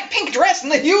the giant pink dress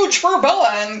and the huge fur boa.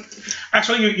 And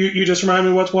actually, you just remind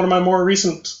me what one of my more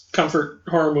recent comfort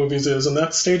horror movies is, and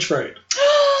that's Stage Fright,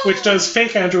 which does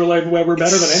fake Andrew Lloyd Webber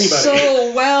better than anybody.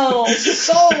 So well.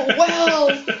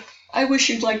 I wish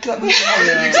you'd liked that movie more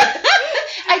than you did.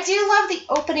 I do love the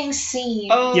opening scene.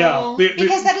 Oh. Yeah.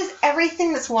 Because that is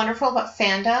everything that's wonderful about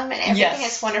fandom and everything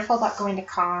that's wonderful about going to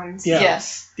cons. Yeah.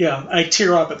 Yes. Yeah, I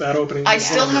tear up at that opening. I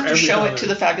still have to show it to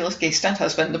the fabulous gay stunt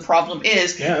husband. The problem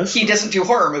is he doesn't do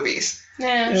horror movies.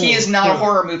 Yeah. He is not a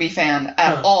horror movie fan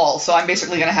at all, so I'm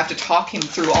basically going to have to talk him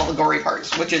through all the gory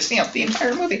parts, which is, the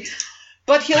entire movie.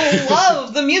 But he'll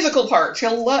love the musical parts.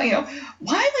 He'll love,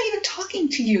 why am I even talking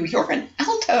to you? You're an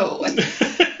alto. And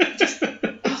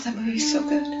that movie's so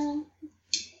good.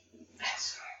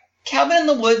 Cabin in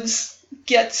the Woods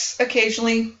gets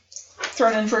occasionally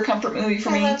thrown in for a comfort movie for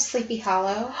me. I love Sleepy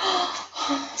Hollow.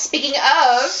 Speaking of,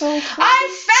 I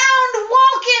found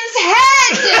Walken's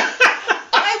head!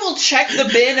 I will will check the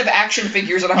bin of action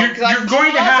figures at home. You're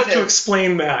going to have to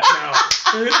explain that now.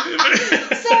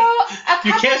 So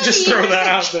you can't just throw that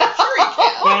out there.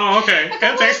 Oh, okay.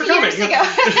 And thanks for coming. Have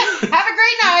a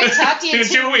great night. Talk to you in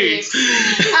 2 weeks.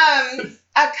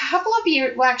 A couple of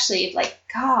years. Well, actually, like,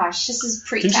 gosh, this is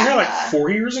pretty. Didn't you say like 4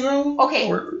 years ago? Okay,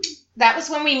 that was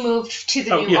when we moved to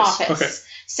the new office. Okay.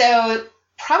 So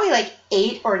probably like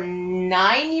 8 or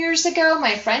 9 years ago,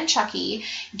 my friend Chucky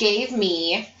gave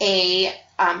me a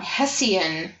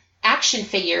Hessian action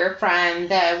figure from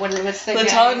the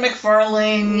Todd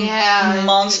McFarlane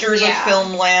Monsters of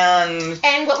Filmland.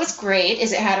 And what was great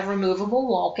is it had a removable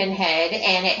Vulcan head,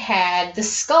 and it had the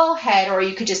skull head, or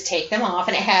you could just take them off,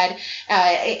 and it had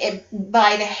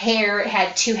by the hair it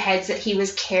had 2 heads that he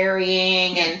was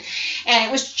carrying, and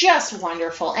it was just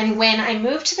wonderful. And when I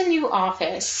moved to the new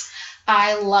office,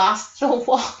 I lost the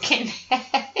Vulcan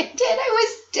head, and I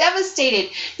was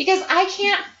devastated because I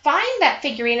can't find that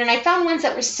figurine, and I found ones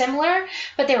that were similar,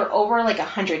 but they were over like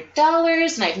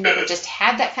 $100, and I've never just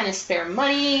had that kind of spare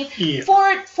money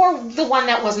for the one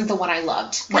that wasn't the one I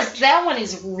loved, because that one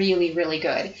is really, really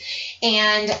good.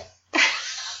 And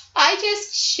I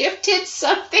just shifted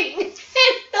something, and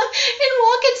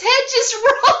Vulcan's head just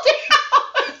rolled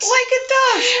out like it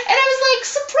does, and I was like,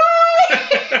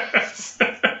 surprise!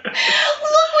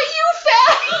 Look what you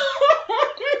found!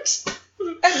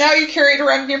 And now you carry it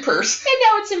around in your purse. And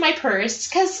now it's in my purse,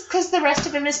 because the rest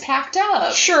of him is packed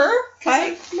up. Sure.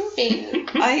 I'm moving.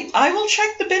 I will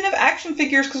check the bin of action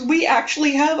figures, because we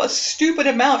actually have a stupid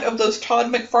amount of those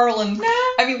Todd McFarlane. No.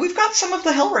 I mean, we've got some of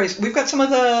the Hellraiser. We've got some of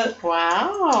the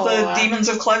Demons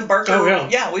of Clive Barker. Oh,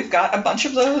 yeah. We've got a bunch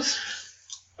of those.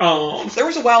 There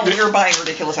was a while we were buying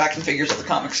ridiculous action figures at the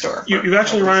comic store. You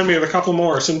actually reminded me of a couple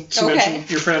more since you mentioned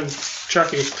your friend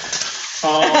Chucky.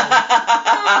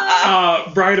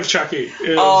 Bride of Chucky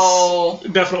is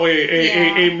definitely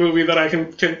a movie that I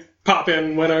can pop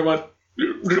in when I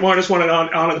just want it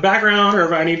on in the background, or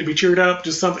if I need to be cheered up,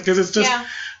 just something, because it's just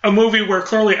a movie where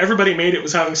clearly everybody made it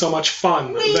was having so much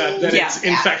fun that it's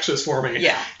infectious for me.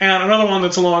 Yeah. And another one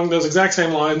that's along those exact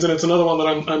same lines, and it's another one that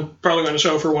I'm probably going to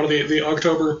show for one of the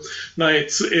October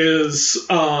nights, is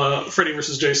Freddy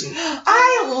vs. Jason.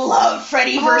 I love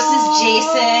Freddy vs.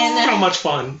 Jason. How much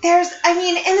fun.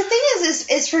 And the thing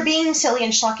is for being silly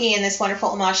and schlocky and this wonderful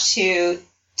homage to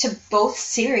both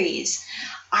series,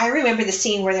 I remember the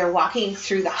scene where they're walking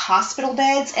through the hospital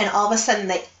beds, and all of a sudden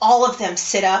all of them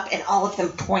sit up and all of them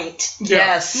point.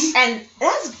 Yes. And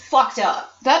that's fucked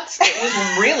up. It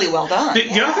was really well done.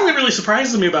 The other thing that really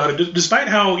surprises me about it, despite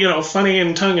how funny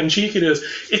and tongue-in-cheek it is,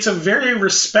 it's a very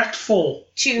respectful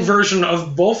version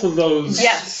of both of those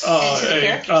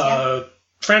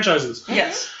franchises.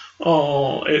 Yes.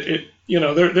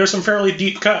 There's some fairly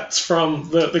deep cuts from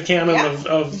the canon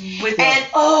of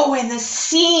and the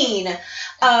scene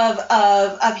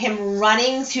of him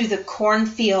running through the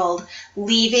cornfield,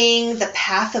 leaving the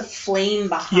path of flame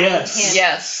behind him.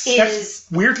 Yes. Is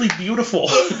weirdly beautiful.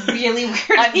 It's really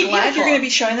weirdly I'm glad beautiful. you're going to be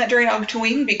showing that during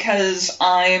Halloween, because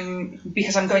I'm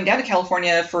going down to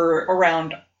California for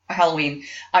around Halloween.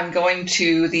 I'm going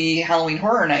to the Halloween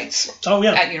Horror Nights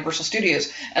at Universal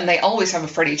Studios, and they always have a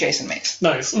Freddy Jason maze.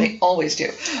 Nice. They always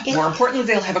do. More importantly,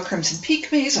 they'll have a Crimson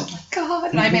Peak maze. Oh my god!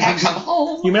 And I may not come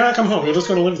home. You may not come home. You're just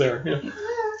going to live there. Yeah.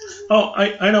 Oh,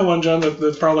 I know one, John,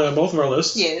 that's probably on both of our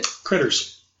lists. Yes.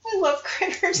 Critters. I love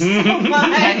Critters so much.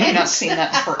 I may not seen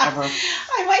that in forever.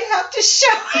 I might have to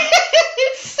show it.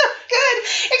 It's so good.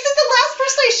 Except the last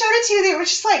person I showed it to, they were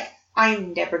just like,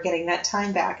 I'm never getting that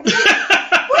time back. I'm like,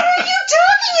 what are you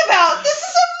talking about? This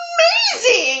is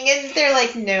amazing. And they're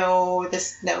like, no,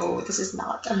 this is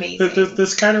not amazing.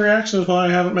 This kind of reaction is why I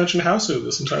haven't mentioned Hausu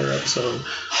this entire episode.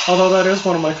 Although that is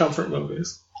one of my comfort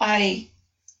movies.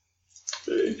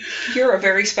 You're a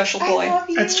very special boy. I love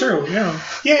you. That's true, yeah.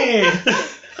 Yay!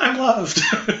 I'm loved.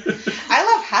 I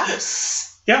love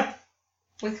House. Yeah.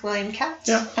 With William Katz.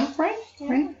 Yeah. Oh, right.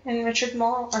 And Richard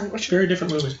Moll. Very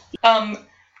different movie.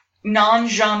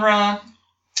 Non-genre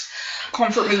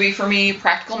comfort movie for me,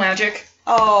 Practical Magic.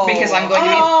 Oh. Because I'm going to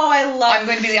be. I'm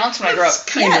going to be the aunt when I grow up.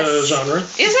 Kind of genre.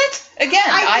 Is it? Again,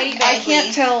 I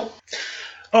can't tell.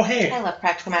 Oh, hey. I love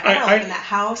Practical Magic. I live in that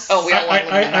house. Oh, we all want to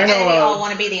live in that house. And we all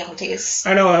want to be the aunties.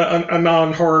 I know a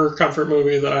non-horror comfort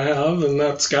movie that I have, and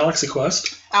that's Galaxy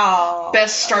Quest. Oh.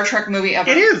 Best Star Trek movie ever.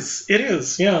 It is,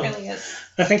 yeah. It really is.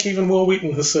 I think even Will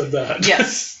Wheaton has said that.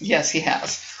 Yes, he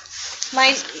has.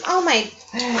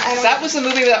 That was the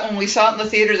movie that when we saw it in the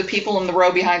theater, the people in the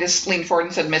row behind us leaned forward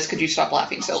and said, "Miss, could you stop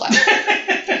laughing so loud?"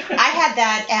 I had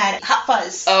that at Hot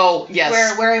Fuzz. Oh, yes.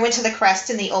 Where I went to the Crest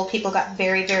and the old people got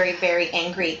very, very, very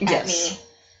angry at me.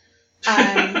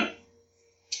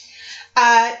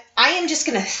 I am just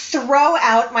going to throw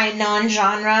out my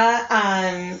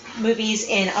non-genre movies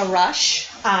in a rush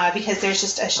because there's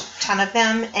just a ton of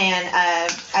them, and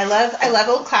I love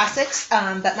old classics.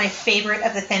 But my favorite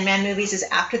of the Thin Man movies is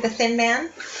After the Thin Man,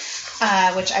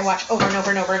 which I watch over and over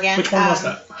and over again. Which one was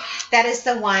that? That is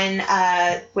the one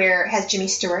where it has Jimmy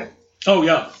Stewart. Oh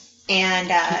yeah.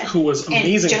 And who was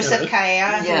amazing. And Joseph in it.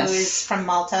 Kaya, Yes. who's from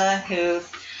Malta, who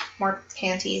more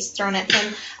panties thrown at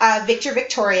him. Victor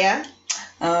Victoria.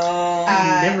 Oh,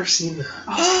 I've never seen that.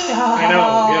 Oh, I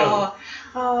know,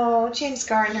 Oh, James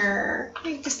Garner.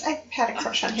 I've had a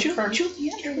crush on him for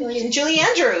Julie Andrews. Julie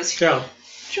Andrews. Yeah.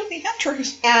 Julie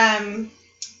Andrews.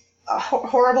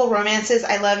 Horrible romances.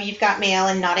 I love You've Got Mail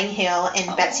and Notting Hill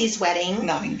and Betsy's Wedding.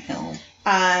 Notting Hill.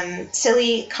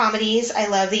 Silly comedies. I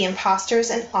love The Imposters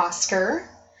and Oscar.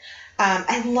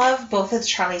 I love both of the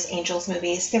Charlie's Angels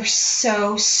movies. They're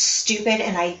so stupid,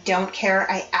 and I don't care.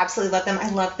 I absolutely love them.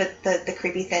 I love the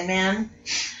creepy Thin Man.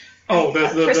 Oh,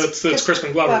 that's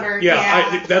Crispin Glover.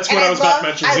 Yeah. That's what I was about to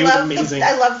mention. He was amazing.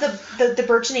 I love the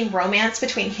burgeoning romance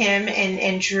between him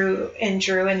and Drew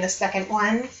in the second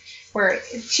one, where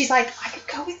she's like, I could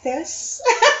go with this.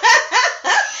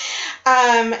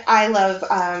 I love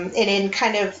it in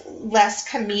kind of less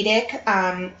comedic.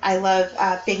 I love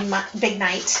Big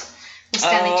Night.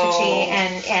 Stanley Tucci,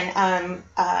 and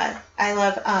I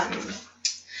love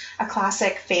a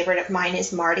classic favorite of mine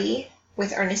is Marty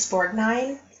with Ernest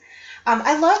Borgnine.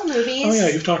 I love movies. Oh yeah,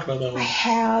 you've talked about that one. I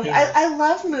have. Yeah. I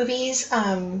love movies.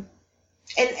 And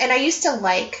I used to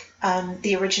like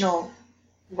the original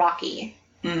Rocky,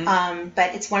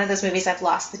 but it's one of those movies I've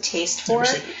lost the taste for.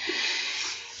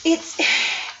 It's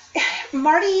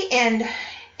Marty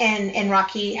and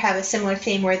Rocky have a similar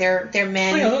theme where they're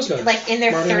men like in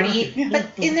their 30s, but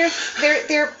in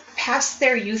they're past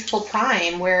their youthful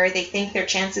prime where they think their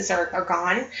chances are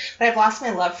gone. But I've lost my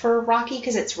love for Rocky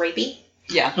because it's rapey.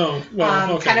 Yeah. Oh,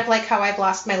 well, okay. Kind of like how I've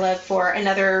lost my love for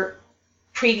another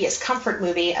previous comfort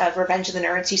movie of Revenge of the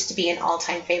Nerds used to be an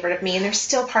all-time favorite of me, and there's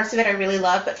still parts of it I really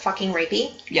love, but fucking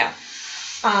rapey. Yeah.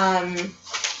 But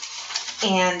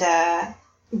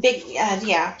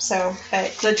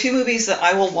the two movies that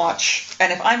I will watch,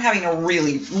 and if I'm having a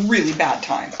really, really bad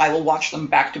time, I will watch them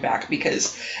back to back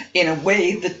because, in a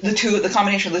way, the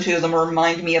combination of the two of them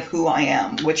remind me of who I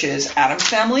am, which is Addams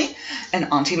Family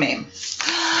and Auntie Mame.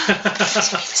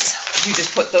 You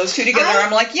just put those two together.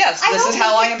 I'm like, yes, this is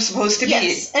how I am supposed to be.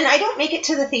 Yes, and I don't make it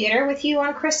to the theater with you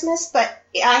on Christmas, but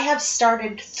I have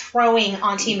started throwing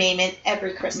Auntie Mame in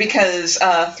every Christmas because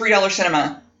 $3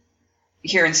 Cinema.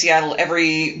 Here in Seattle,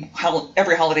 every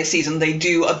holiday season, they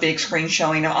do a big screen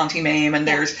showing of Auntie Mame, and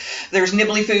there's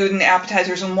nibbly food and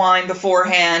appetizers and wine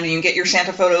beforehand, and you can get your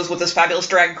Santa photos with this fabulous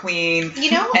drag queen.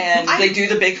 And they do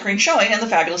the big screen showing, and the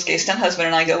fabulous gay stunt husband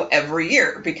and I go every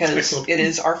year because it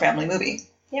is our family movie.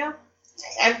 Yeah,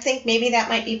 I think maybe that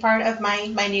might be part of my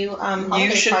new holiday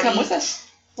You should party. come with us.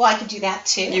 Well, I could do that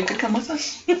too. You could come with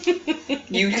us.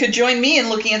 You could join me in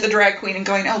looking at the drag queen and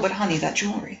going, oh, but honey, that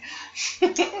jewelry.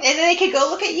 And then I could go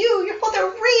look at you. Well, they're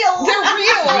real. They're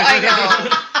real. I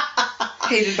know.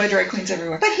 Hated by drag queens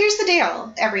everywhere. But here's the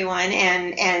deal, everyone,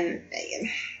 and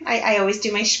I always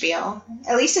do my spiel.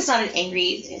 At least it's not an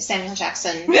angry Samuel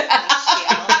Jackson spiel where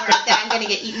that I'm going to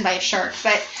get eaten by a shark.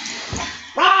 But,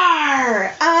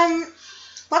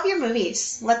 love your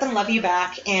movies. Let them love you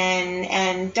back,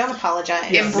 and don't apologize.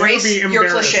 Embrace your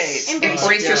cliches.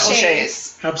 Embrace your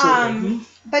cliches. Absolutely.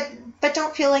 But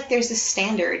don't feel like there's a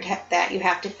standard that you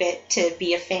have to fit to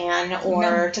be a fan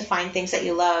or to find things that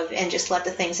you love, and just let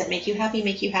the things that make you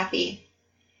happy.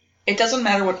 It doesn't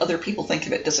matter what other people think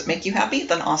of it. Does it make you happy?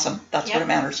 Then awesome. That's what it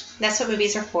matters. That's what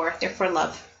movies are for. They're for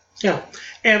love. Yeah.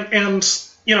 And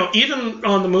even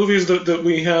on the movies that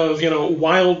we have,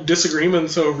 wild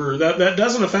disagreements over, that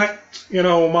doesn't affect,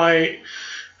 my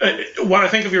what I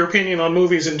think of your opinion on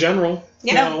movies in general,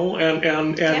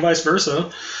 and vice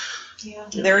versa. Yeah.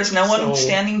 There is no one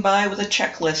standing by with a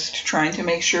checklist trying to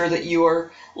make sure that you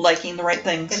are liking the right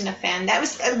things. Good enough fan. That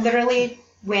was literally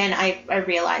when I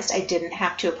realized I didn't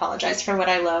have to apologize for what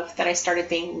I love, that I started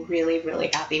being really,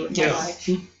 really happy with my life.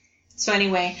 So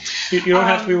anyway. You don't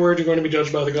have to be worried you're going to be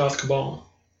judged by the goth cabal.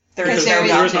 There is no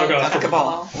goth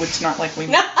cabal. It's not like we...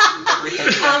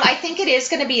 I think it is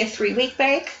going to be a 3-week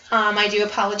break. I do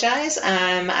apologize.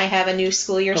 I have a new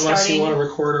school year Unless starting. you want to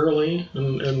record early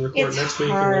and record next week.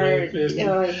 Hard.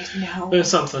 No. It's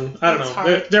something. I don't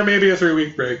know. There may be a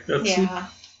 3-week break. I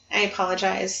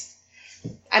apologize.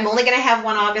 I'm only going to have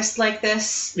one August like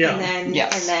this, and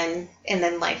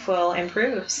then life will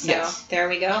improve. So there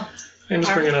we go. I'm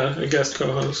just bringing a guest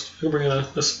co-host. We'll bring in a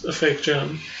fake Jen.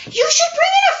 You should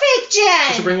bring in a fake Jen!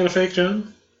 You should bring in a fake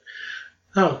Jen?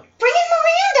 Oh, Bring in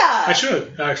Miranda. I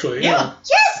should actually. Yeah.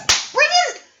 Yes, bring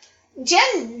in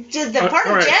Jen. The part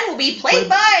all of right. Jen will be played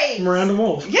by. Miranda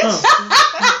Wolf. Yes.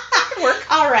 Oh. Could work.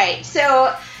 All right,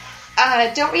 so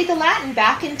don't read the Latin.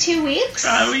 Back in 2 weeks.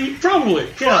 Probably. Yeah,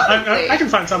 Probably. I can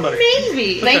find somebody.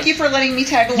 Maybe. Thank you for letting me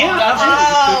tag along. Yeah,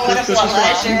 Oh, what a This was fun.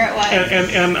 pleasure it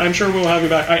was. And I'm sure we'll have you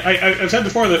back. I've said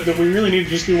before that we really need to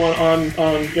just do one on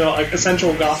like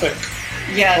essential Gothic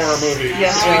Yes. horror movies.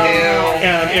 Yes, we do.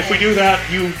 And if we do that,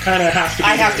 you kind of have to be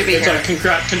I have here. to be it's here. like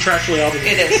contractually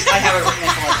obligated. It is. I have it written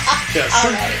into it. Yes.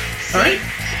 All right. All right.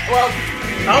 Well,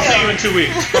 I'll see you in 2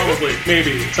 weeks, probably.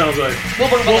 Maybe. It sounds like. We'll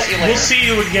let you later. We'll see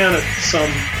you again at some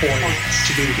point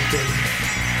to be determined.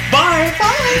 Bye!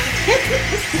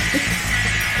 bye.